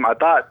time. I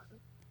thought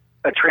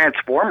a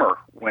transformer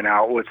went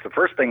out was the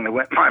first thing that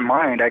went in my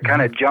mind. I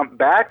kind of jumped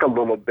back a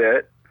little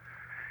bit,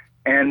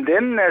 and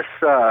then this,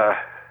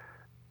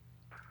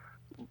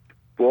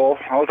 all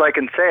I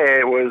can say,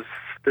 it was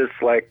this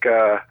like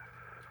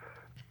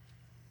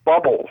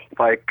bubble,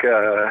 like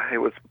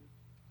it was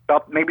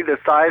about maybe the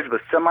size of a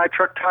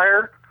semi-truck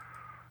tire.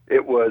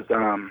 It was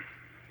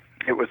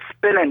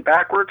spinning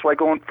backwards, like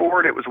going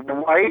forward. It was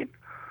white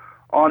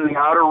on the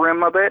outer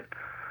rim of it,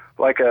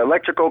 like an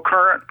electrical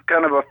current,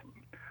 kind of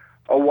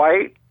a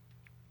white,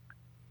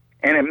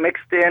 and it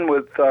mixed in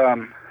with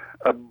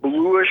a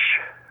bluish,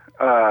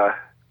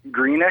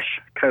 greenish,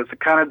 because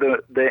kind of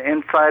the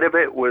inside of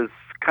it was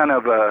kind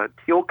of a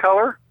teal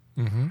color.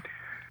 Mm-hmm.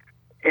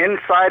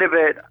 Inside of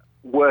it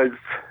was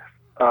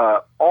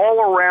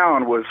all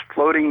around was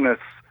floating this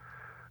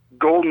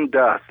golden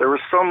dust. There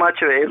was so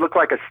much of it. It looked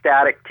like a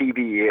static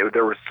TV.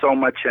 There was so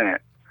much in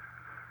it.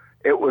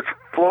 It was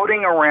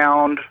floating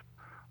around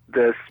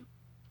this,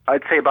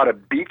 I'd say about a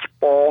beach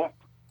ball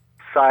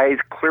size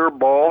clear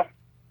ball.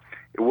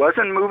 It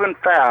wasn't moving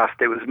fast.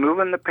 It was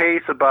moving the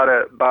pace about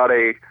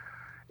a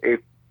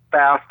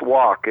fast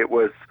walk. It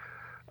was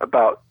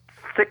about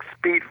 6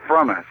 feet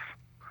from us.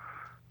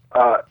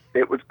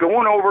 It was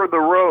going over the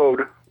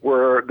road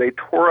where they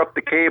tore up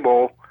the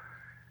cable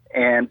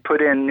and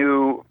put in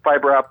new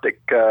fiber optic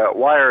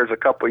wires a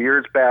couple of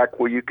years back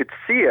where you could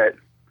see it.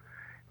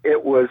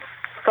 It was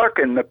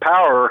sucking the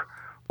power.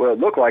 Well, it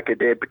looked like it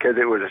did because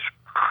it was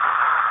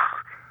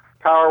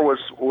power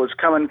was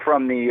coming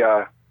from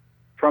the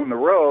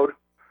road,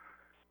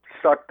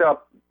 sucked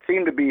up,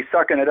 seemed to be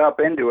sucking it up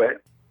into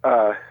it.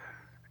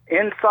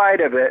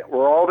 Inside of it,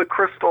 where all the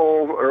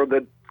crystal or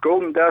the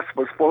golden dust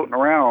was floating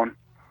around,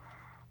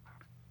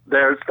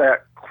 there's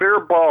that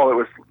clear ball. It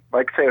was,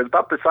 like I say, it was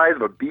about the size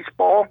of a beach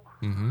ball.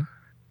 Mm-hmm.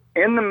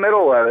 In the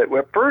middle of it, we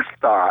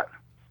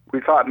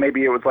thought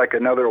maybe it was like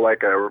another,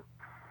 like a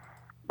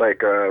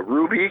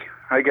ruby,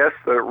 I guess,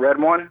 the red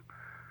one.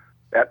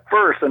 At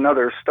first,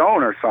 another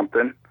stone or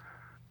something.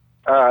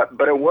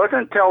 But it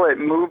wasn't until it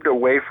moved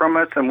away from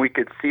us and we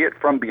could see it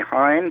from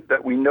behind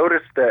that we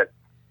noticed that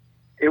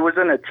it was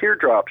in a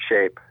teardrop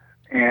shape.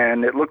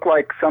 And it looked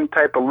like some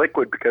type of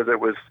liquid because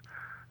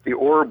the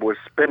orb was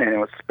spinning. It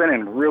was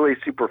spinning really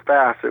super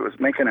fast. It was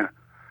making a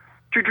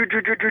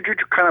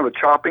kind of a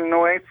chopping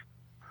noise,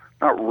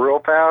 not real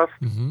fast.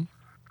 Mm-hmm.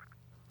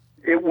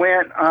 It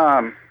went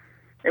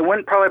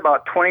probably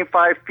about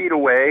 25 feet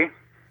away.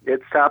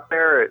 It sat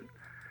there.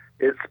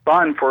 It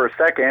spun for a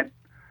second,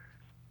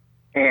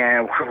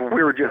 and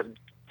we were just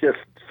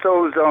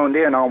so zoned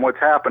in on what's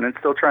happening,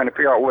 still trying to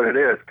figure out what it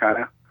is, kind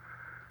of.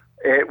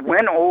 It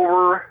went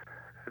over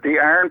the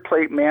iron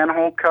plate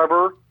manhole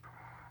cover.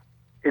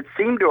 It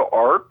seemed to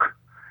arc.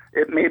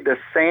 It made the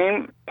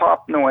same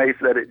pop noise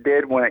that it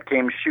did when it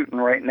came shooting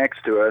right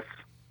next to us.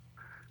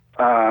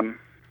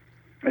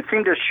 It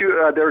seemed to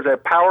shoot. There was a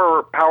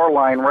power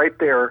line right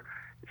there.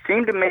 It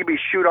seemed to maybe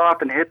shoot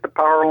off and hit the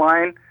power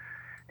line,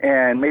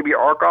 and maybe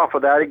arc off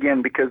of that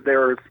again because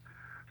there's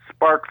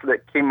sparks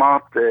that came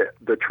off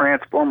the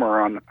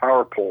transformer on the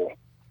power pole.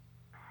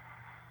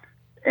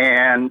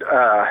 And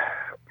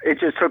it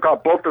just took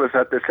off both of us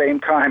at the same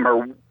time,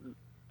 or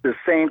the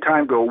same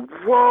time go,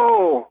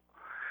 whoa!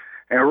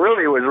 And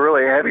really, it was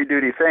really a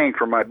heavy-duty thing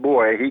for my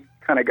boy. He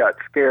kind of got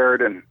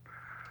scared, and,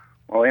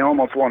 well, he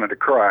almost wanted to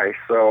cry.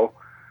 So,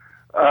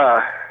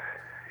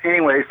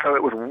 anyway, so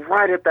it was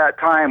right at that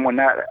time when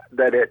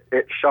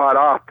it shot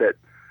off that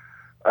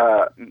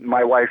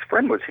my wife's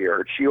friend was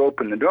here. She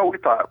opened the door. We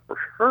thought for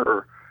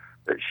sure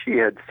that she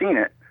had seen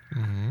it,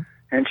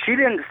 and she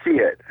didn't see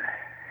it.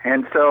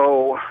 And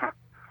so,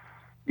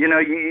 you know,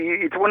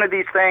 it's one of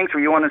these things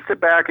where you want to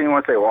sit back and you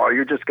want to say, well,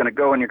 you're just going to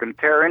go and you're going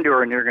to tear into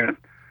her and you're going to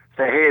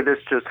say, hey, this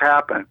just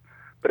happened.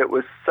 But it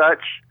was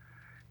such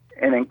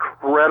an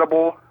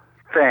incredible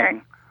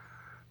thing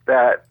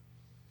that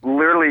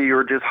literally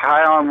you're just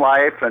high on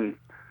life. And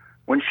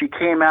when she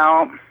came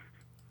out,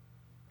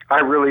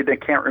 I really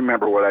can't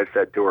remember what I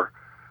said to her.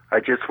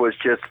 I just was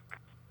just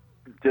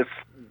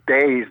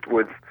dazed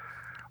with,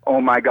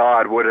 oh my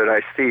God, what did I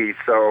see?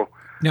 So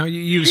now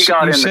she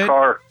got in the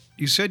car.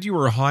 You said you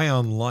were high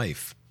on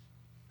life.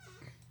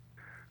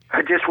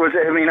 I just was.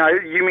 I mean, I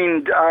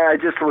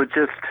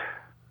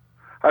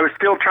was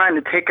still trying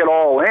to take it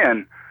all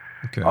in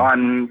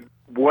on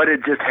what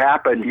had just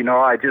happened. You know,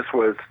 I just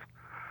was.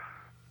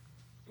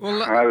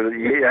 Well,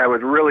 I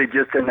was really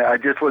just I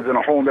just was in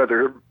a whole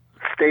other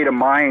state of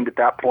mind at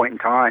that point in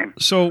time.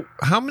 So,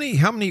 how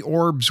many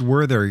orbs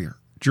were there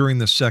during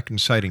the second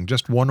sighting?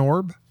 Just one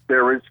orb?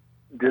 There was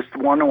just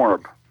one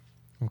orb.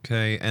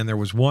 Okay, and there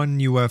was one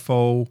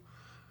UFO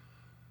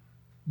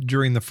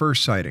during the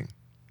first sighting.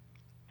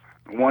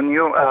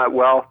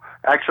 Well,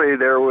 actually,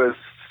 there was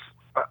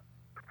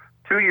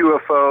 2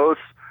 UFOs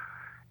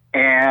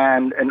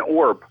and an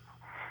orb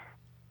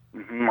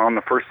on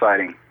the first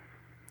sighting.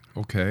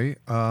 Okay.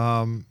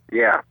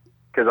 Yeah,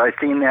 because I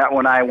seen that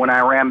when I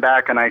ran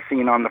back, and I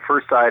seen on the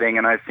first sighting,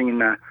 and I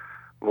seen it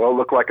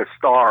looked like a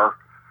star,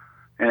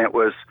 and it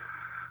was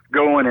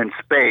going in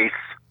space.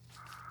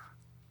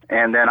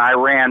 And then I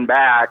ran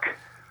back,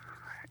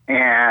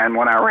 and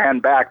when I ran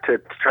back to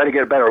try to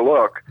get a better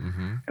look,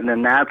 and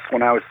then that's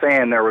when I was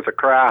saying there was a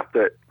craft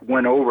that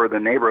went over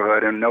the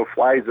neighborhood in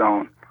no-fly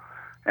zone,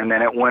 and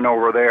then it went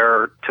over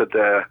there to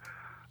the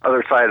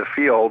other side of the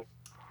field,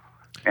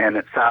 and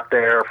it sat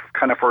there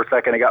kind of for a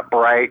second. It got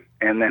bright,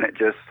 and then it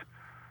just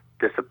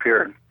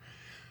disappeared.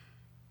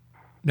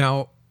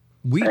 Now,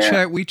 we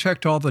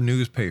checked all the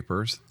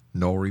newspapers,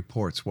 no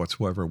reports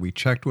whatsoever. We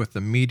checked with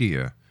the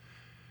media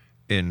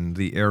in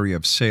the area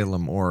of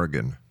Salem,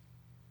 Oregon.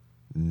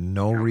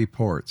 No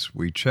reports.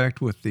 We checked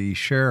with the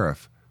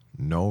sheriff.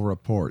 No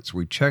reports.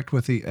 We checked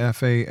with the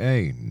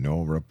FAA.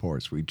 No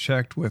reports. We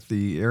checked with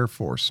the Air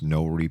Force.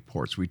 No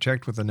reports. We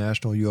checked with the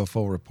National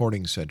UFO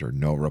Reporting Center.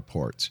 No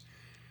reports.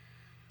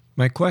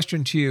 My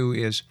question to you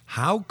is,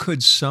 how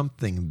could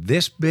something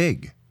this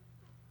big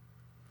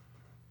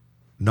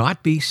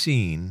not be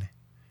seen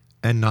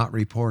and not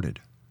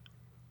reported?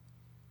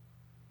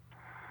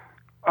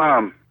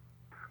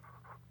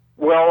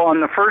 Well, on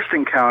the first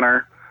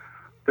encounter,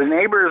 the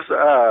neighbors,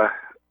 not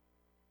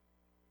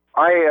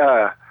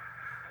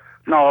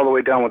all the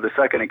way down with the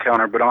second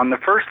encounter, but on the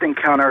first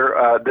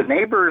encounter, the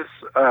neighbors'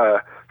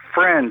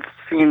 friends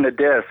seen the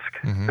disc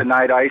the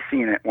night I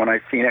seen it, when I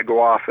seen it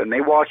go off, and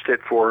they watched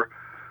it for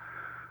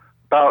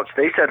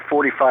they said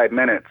 45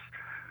 minutes,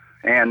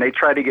 and they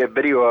tried to get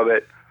video of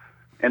it,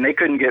 and they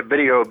couldn't get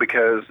video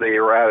because they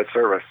were out of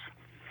service.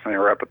 They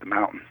were up at the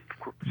mountain.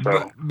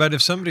 So, but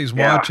if somebody's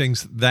watching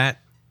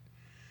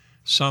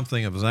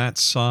something of that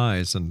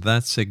size and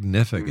that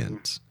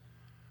significance,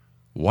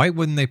 why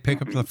wouldn't they pick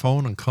up the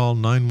phone and call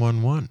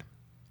 911?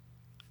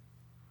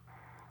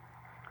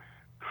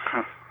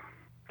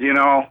 You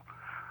know,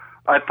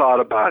 I thought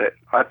about it.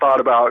 I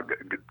thought about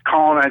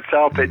calling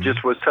itself. It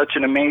just was such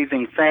an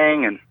amazing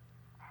thing. And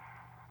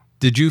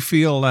did you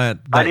feel that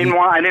I didn't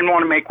want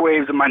to make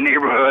waves in my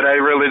neighborhood. I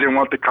really didn't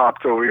want the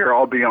cops over here,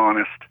 I'll be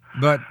honest.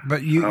 But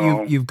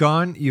you've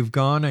gone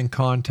and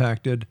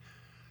contacted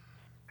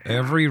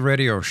every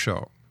radio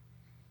show.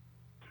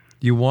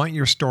 You want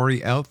your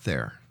story out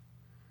there.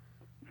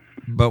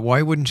 But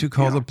why wouldn't you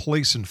call the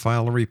police and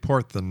file a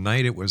report the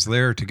night it was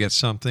there to get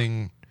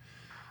something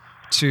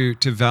to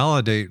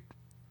validate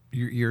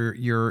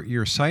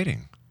your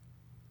sighting?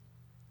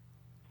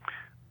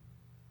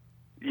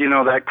 You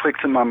know, that clicks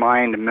in my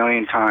mind a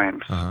million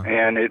times.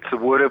 And it's a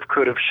would have,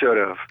 could have, should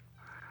have.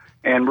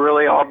 And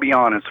really, I'll be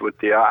honest with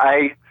you.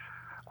 I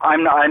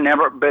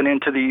never been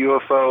into the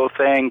UFO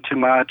thing too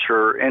much,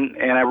 and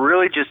I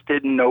really just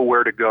didn't know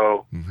where to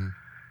go.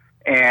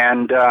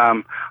 And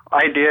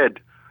I did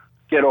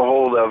get a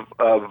hold of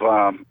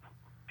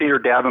Peter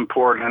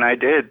Davenport, and I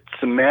did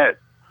submit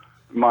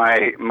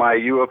my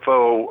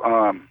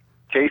UFO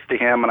case to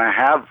him, and I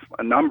have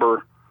a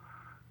number.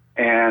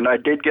 And I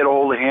did get a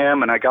hold of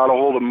him, and I got a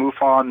hold of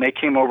MUFON. They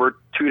came over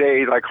 2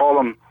 days. I called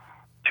them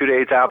 2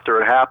 days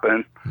after it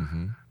happened.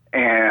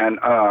 And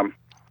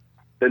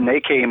then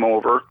they came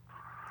over.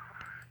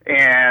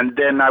 And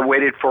then I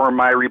waited for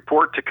my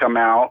report to come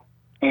out.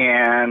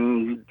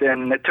 And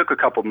then it took a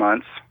couple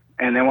months.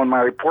 And then when my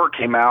report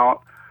came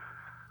out,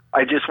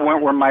 I just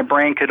went where my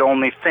brain could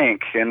only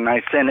think. And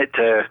I sent it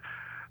to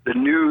the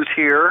news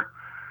here.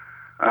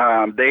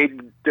 They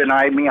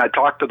denied me. I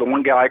talked to the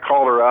one guy. I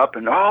called her up,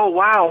 and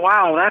wow,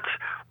 well,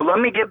 let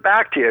me get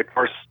back to you. Of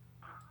course,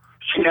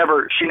 she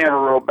never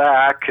wrote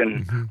back,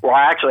 and well,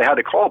 I actually had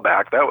to call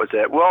back. That was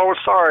it. Well,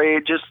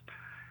 sorry, just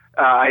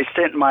I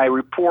sent my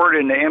report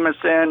into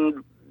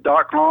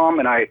MSN.com,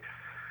 and I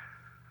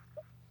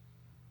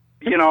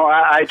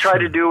tried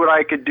to do what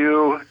I could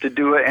do to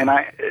do it, and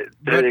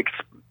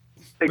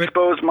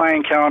expose my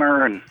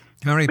encounter, and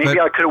maybe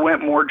I could have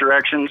went more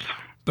directions.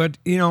 But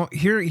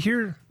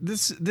here,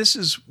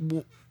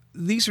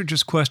 these are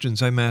just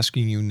questions I'm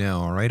asking you now.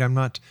 All right, I'm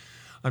not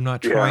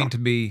trying to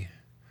be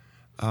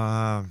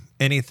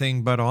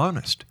anything but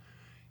honest.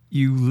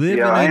 You live.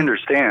 Yeah, I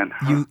understand.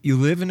 You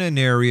live in an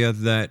area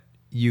that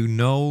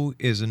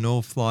is a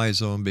no-fly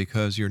zone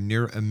because you're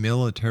near a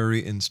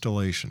military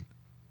installation.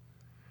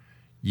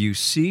 You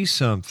see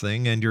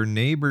something, and your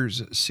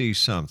neighbors see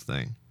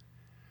something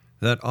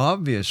that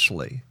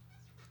obviously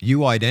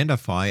you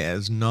identify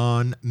as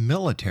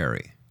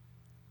non-military.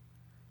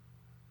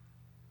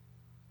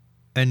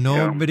 And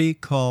nobody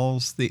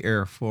calls the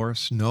Air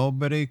Force,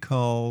 nobody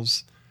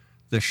calls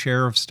the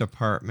Sheriff's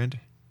Department,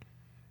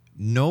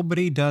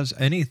 nobody does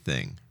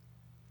anything.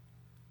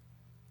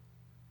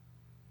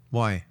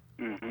 Why?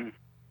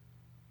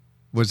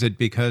 Was it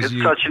because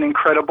it's such an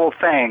incredible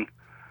thing.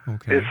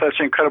 Okay. It's such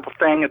an incredible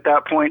thing at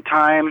that point in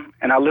time,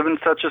 and I live in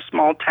such a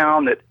small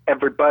town that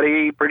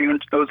everybody pretty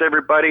much knows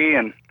everybody.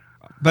 And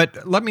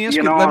but let me ask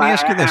you. Let me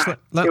ask you this. It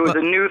was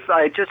a new.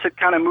 I just had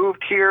kind of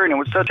moved here, and it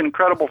was such an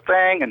incredible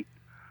thing. And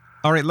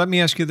all right, let me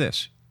ask you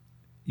this: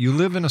 you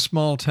live in a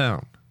small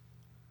town,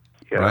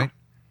 right?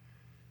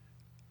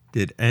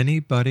 Did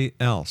anybody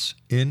else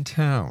in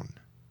town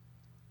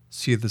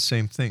see the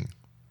same thing?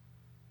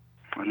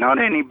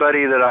 Not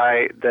anybody that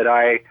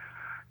I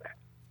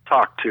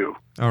talked to.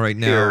 All right,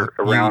 now here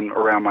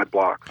around my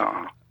block.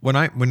 When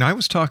I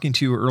was talking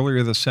to you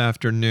earlier this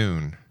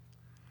afternoon,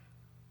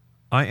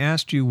 I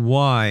asked you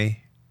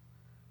why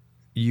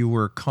you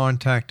were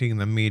contacting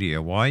the media,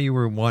 why you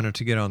wanted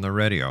to get on the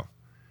radio,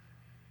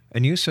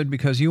 and you said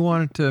because you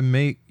wanted to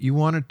make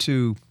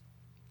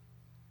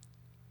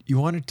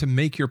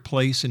your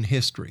place in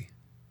history.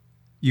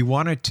 You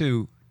wanted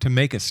to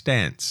make a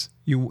stance.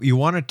 You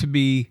wanted to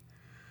be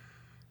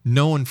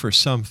known for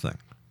something.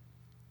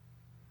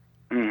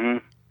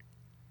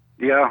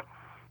 Yeah,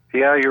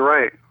 you're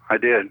right. I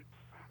did.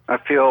 I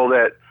feel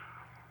that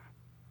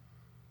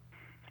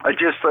I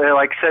just,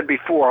 like I said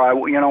before,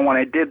 when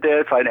I did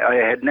this, I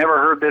had never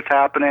heard this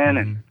happening,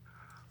 and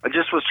I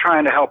just was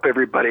trying to help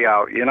everybody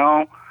out,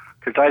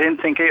 because I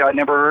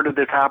never heard of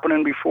this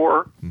happening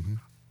before,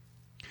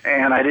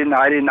 and I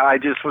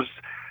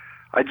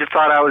just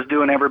thought I was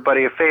doing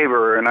everybody a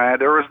favor, and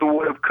there was the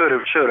would have, could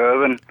have, should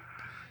have, and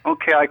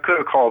okay, I could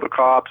have called the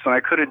cops, and I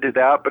could have did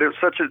that, but it was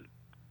such an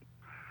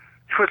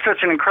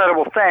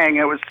incredible thing.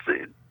 It was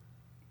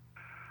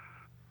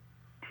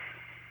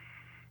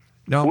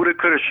woulda,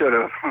 coulda,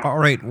 shoulda. All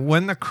right.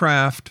 When the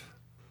craft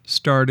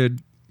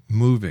started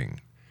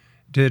moving,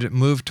 did it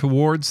move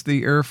towards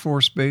the Air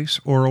Force Base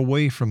or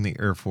away from the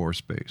Air Force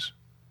Base?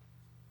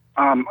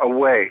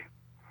 Away.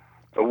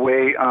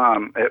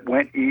 It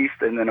went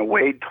east and then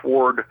away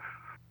toward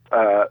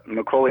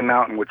McConnell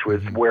Mountain, which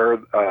was where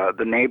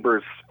the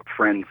neighbors'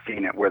 friends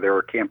seen it, where they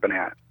were camping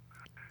at.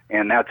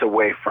 And that's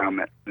away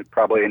from it,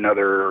 probably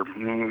another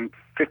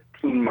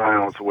 15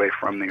 miles away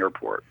from the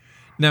airport.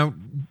 Now,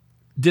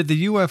 did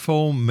the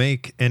UFO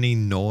make any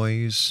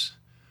noise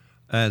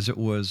as it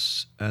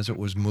was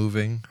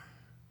moving?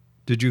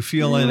 Did you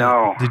feel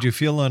Did you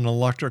feel an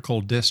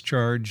electrical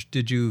discharge?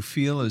 Did you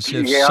feel as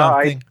if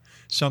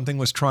something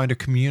was trying to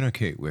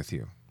communicate with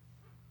you?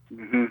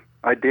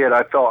 I did.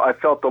 I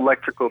felt the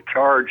electrical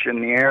charge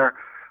in the air.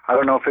 I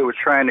don't know if it was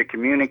trying to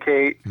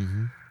communicate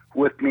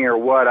with me or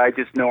what. I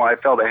just know I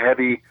felt a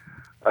heavy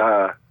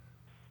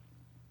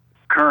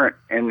current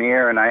in the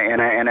air, and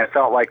I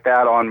felt like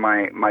that on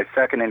my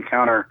second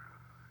encounter,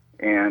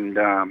 and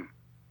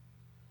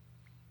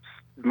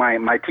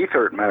my teeth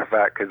hurt. Matter of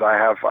fact, because I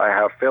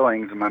have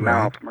fillings in my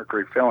mouth,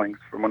 mercury fillings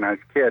from when I was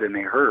a kid, and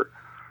they hurt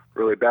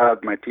really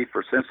bad. My teeth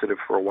were sensitive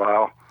for a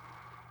while.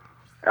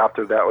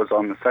 After that was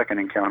on the second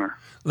encounter.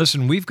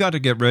 Listen, we've got to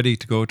get ready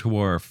to go to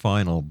our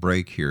final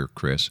break here,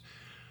 Chris.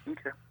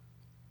 Okay.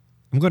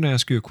 I'm going to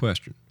ask you a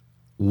question.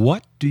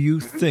 What do you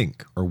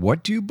think, or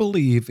what do you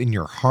believe in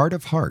your heart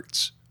of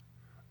hearts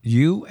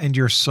you and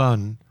your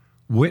son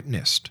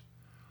witnessed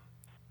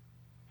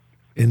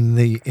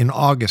in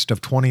August of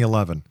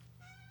 2011?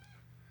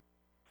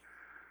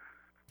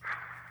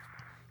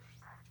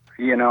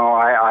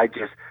 I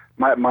just,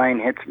 my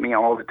mind hits me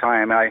all the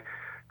time. Of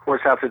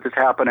course, after this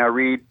happened, I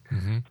read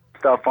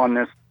stuff on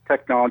this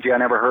technology. I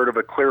never heard of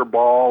a clear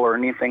ball or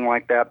anything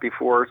like that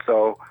before,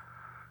 so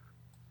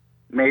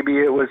maybe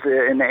it was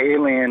an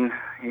alien.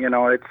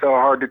 It's so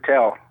hard to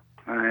tell.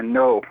 I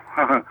know,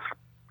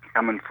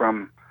 coming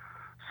from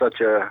such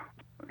a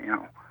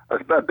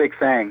big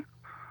thing.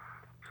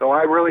 So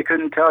I really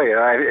couldn't tell you.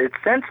 It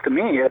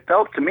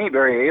felt to me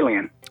very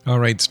alien. All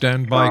right,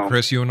 stand by,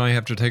 Chris. You and I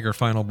have to take our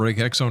final break.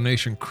 Exo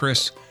Nation,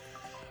 Chris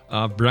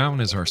Brown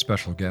is our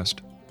special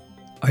guest.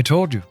 I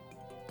told you,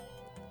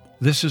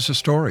 this is a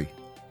story,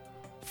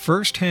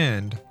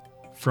 firsthand,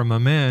 from a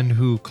man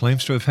who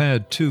claims to have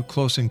had 2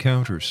 close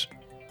encounters.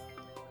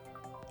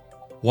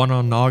 One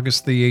on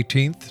August the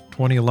 18th,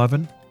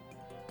 2011.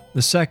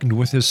 The second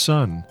with his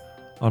son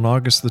on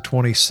August the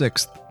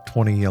 26th,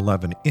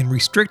 2011, in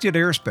restricted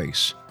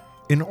airspace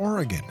in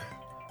Oregon.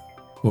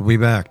 We'll be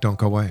back. Don't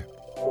go away.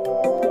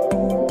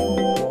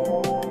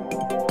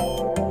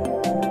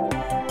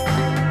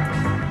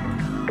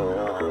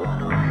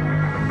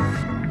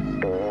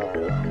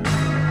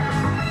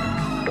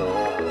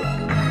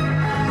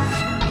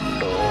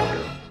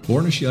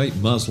 Born a Shiite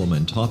Muslim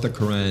and taught the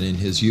Quran in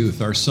his youth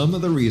are some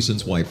of the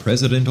reasons why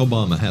President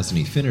Obama has an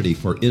affinity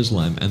for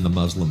Islam and the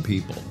Muslim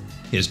people.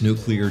 His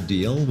nuclear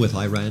deal with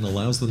Iran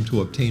allows them to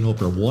obtain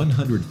over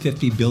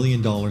 $150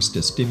 billion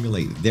to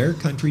stimulate their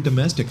country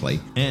domestically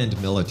and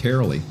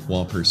militarily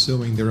while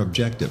pursuing their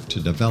objective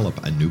to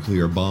develop a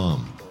nuclear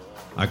bomb.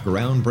 A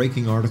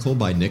groundbreaking article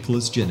by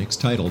Nicholas Jennings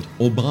titled,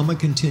 "Obama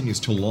Continues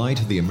to Lie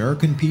to the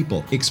American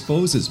People,"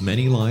 exposes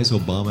many lies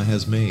Obama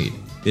has made.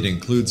 It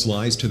includes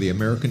lies to the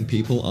American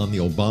people on the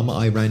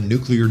Obama-Iran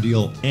nuclear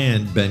deal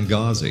and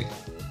Benghazi.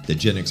 The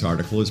Jennings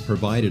article is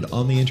provided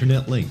on the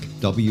internet link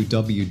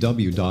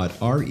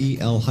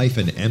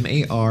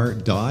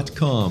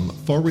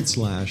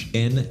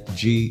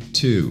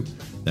www.rel-mar.com/NG2.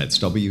 That's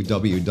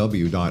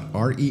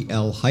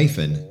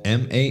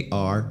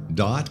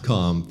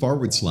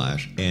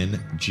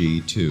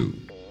www.rel-mar.com/NG2.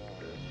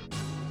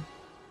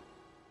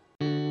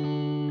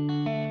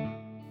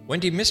 When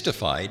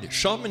demystified,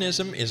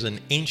 shamanism is an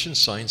ancient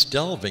science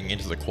delving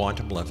into the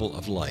quantum level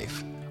of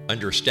life.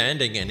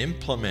 Understanding and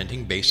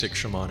implementing basic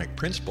shamanic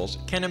principles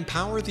can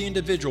empower the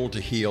individual to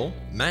heal,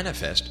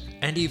 manifest,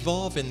 and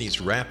evolve in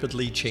these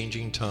rapidly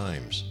changing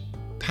times.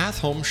 Path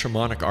Home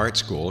Shamanic Art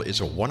School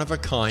is a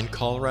one-of-a-kind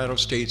Colorado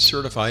State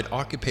certified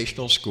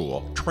occupational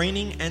school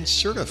training and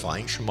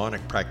certifying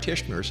shamanic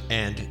practitioners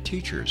and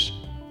teachers.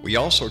 We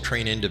also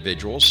train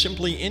individuals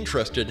simply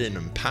interested in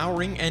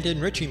empowering and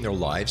enriching their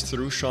lives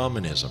through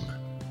shamanism.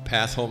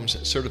 Path Home's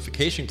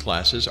certification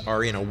classes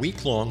are in a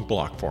week-long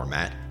block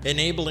format,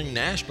 enabling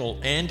national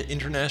and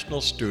international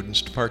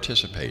students to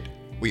participate.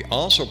 We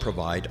also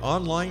provide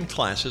online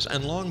classes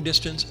and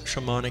long-distance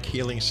shamanic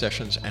healing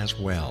sessions as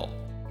well.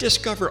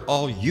 Discover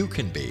all you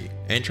can be.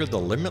 Enter the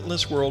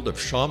limitless world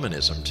of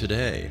shamanism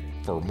today.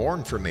 For more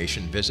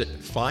information,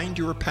 visit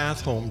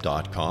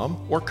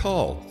findyourpathhome.com or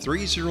call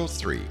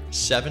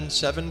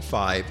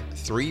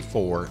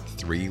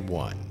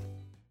 303-775-3431.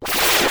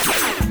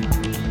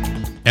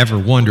 Ever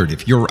wondered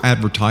if your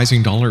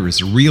advertising dollar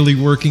is really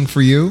working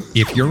for you?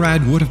 If your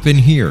ad would have been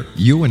here,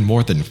 you and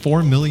more than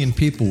 4 million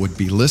people would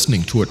be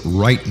listening to it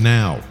right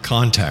now.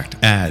 Contact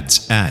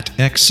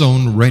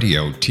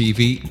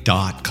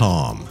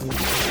ads@xzoneradiotv.com.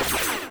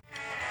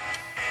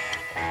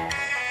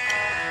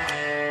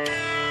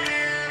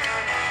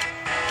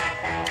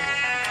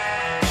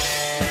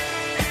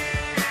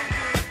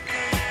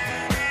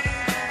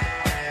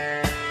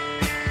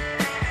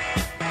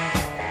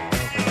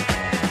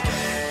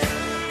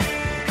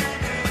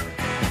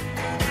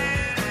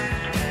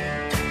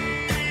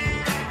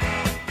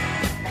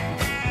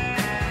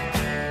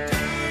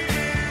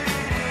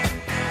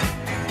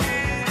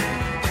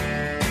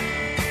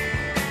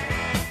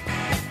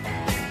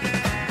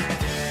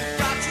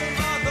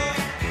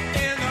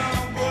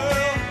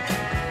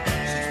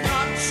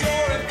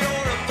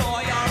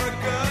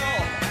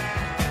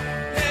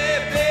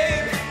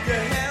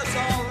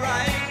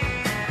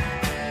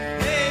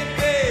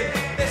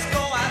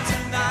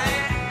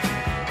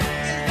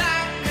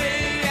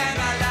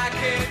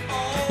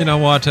 You know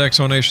what,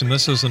 Exonation,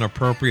 this is an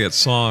appropriate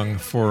song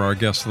for our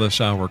guest this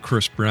hour,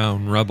 Chris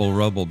Brown,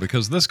 Rebel,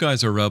 because this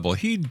guy's a rebel.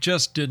 He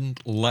just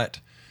didn't let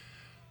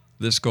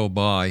this go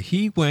by.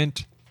 He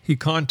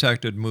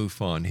contacted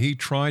MUFON. He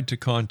tried to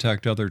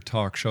contact other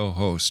talk show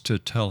hosts to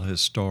tell his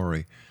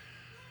story.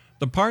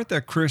 The part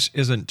that Chris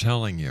isn't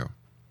telling you,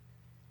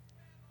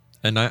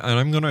 and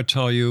I'm going to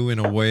tell you in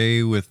a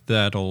way with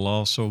that'll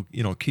also,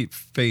 keep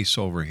face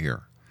over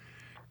here,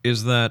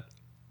 is that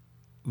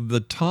the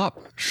top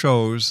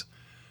shows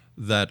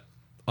that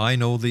I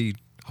know the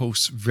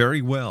hosts very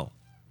well.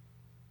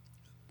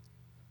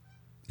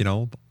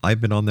 I've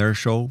been on their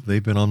show,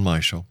 they've been on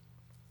my show.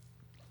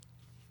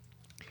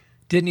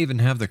 Didn't even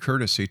have the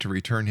courtesy to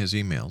return his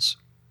emails.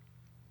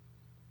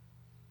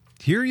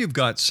 Here you've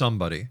got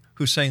somebody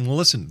who's saying,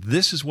 listen,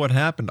 this is what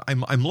happened.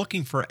 I'm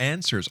looking for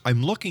answers.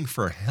 I'm looking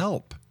for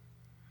help.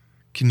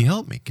 Can you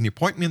help me? Can you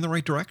point me in the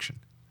right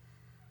direction?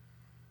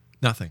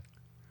 Nothing.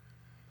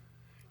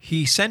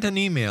 He sent an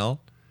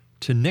email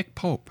to Nick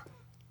Pope.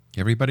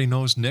 Everybody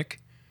knows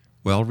Nick,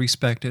 well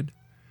respected.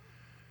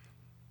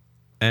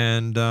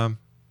 And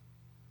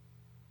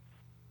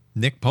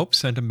Nick Pope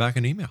sent him back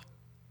an email.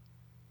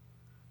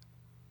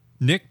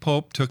 Nick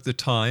Pope took the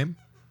time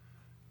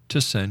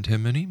to send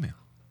him an email.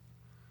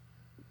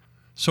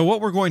 So what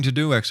we're going to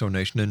do,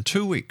 Exonation, in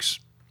 2 weeks,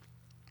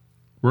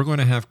 we're going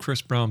to have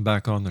Chris Brown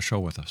back on the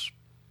show with us.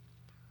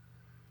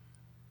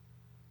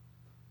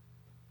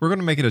 We're going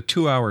to make it a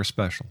 2-hour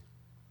special.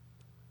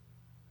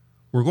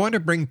 We're going to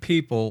bring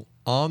people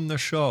on the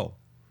show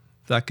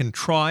that can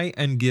try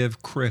and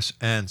give Chris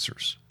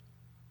answers.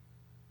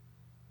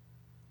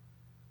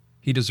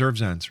 He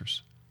deserves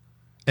answers.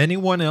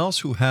 Anyone else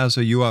who has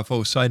a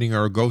UFO sighting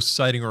or a ghost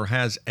sighting or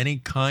has any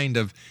kind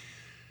of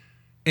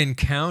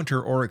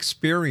encounter or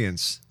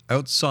experience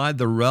outside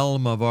the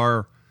realm of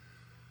our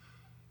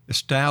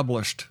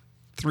established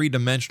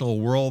three-dimensional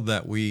world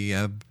that we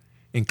have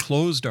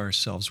enclosed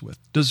ourselves with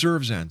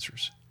deserves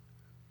answers.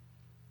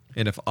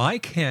 And if I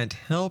can't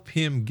help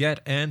him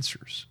get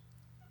answers,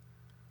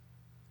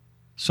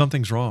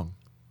 something's wrong.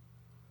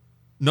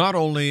 Not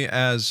only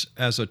as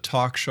a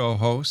talk show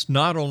host,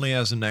 not only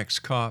as an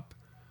ex-cop,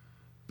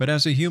 but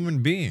as a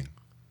human being.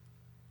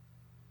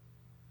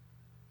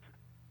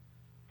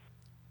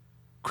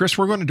 Chris,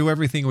 we're going to do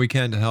everything we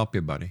can to help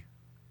you, buddy.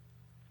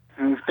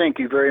 Thank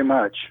you very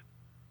much.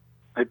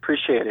 I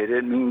appreciate it.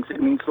 It means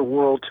the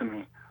world to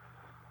me.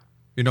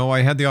 You know,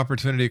 I had the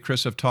opportunity,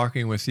 Chris, of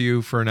talking with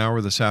you for an hour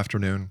this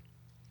afternoon.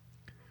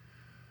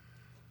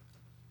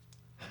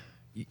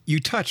 You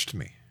touched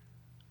me.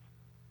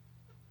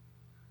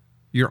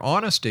 Your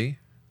honesty.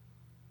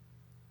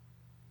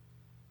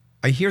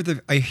 I hear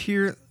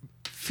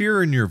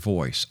fear in your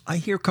voice. I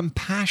hear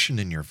compassion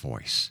in your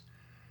voice.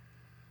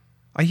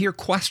 I hear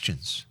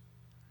questions.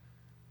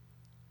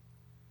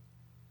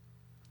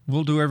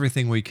 We'll do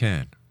everything we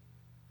can.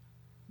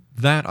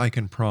 That I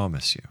can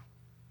promise you.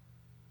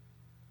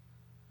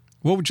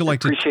 What would you like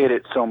to... Appreciate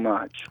it so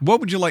much. What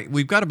would you like...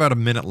 We've got about a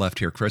minute left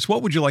here, Chris.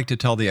 What would you like to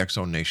tell the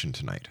X-Zone Nation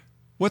tonight?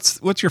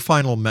 What's your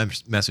final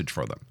message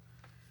for them?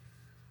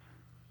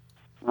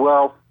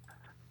 Well,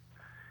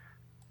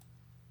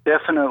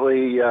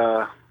 definitely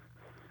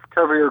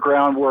cover your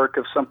groundwork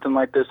if something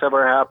like this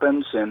ever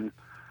happens, and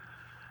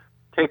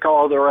take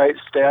all the right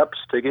steps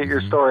to get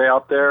your story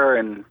out there,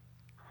 and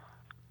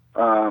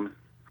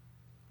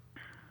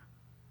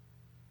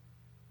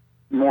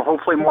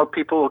hopefully more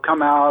people will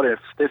come out. If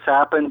this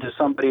happened to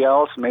somebody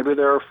else, maybe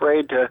they're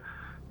afraid to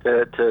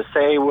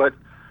say what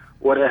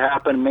had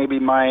happened. Maybe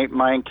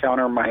my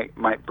encounter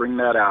might bring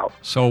that out.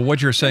 So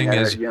what you're saying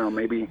is,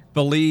 maybe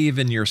believe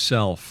in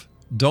yourself.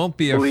 Don't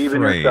be believe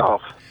afraid. in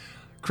yourself.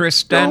 Chris,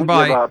 stand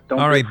by. Give up. Don't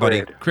all right, be buddy.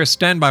 afraid. Chris,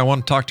 stand by. I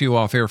want to talk to you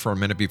off air for a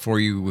minute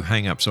before you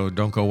hang up, so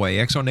don't go away.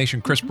 X-Zone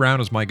Nation, Chris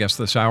Brown is my guest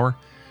this hour.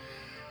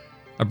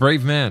 A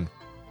brave man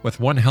with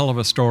one hell of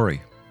a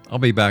story. I'll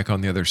be back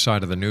on the other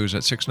side of the news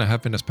at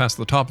 6.5 minutes past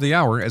the top of the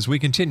hour as we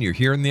continue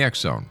here in the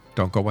X-Zone.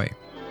 Don't go away.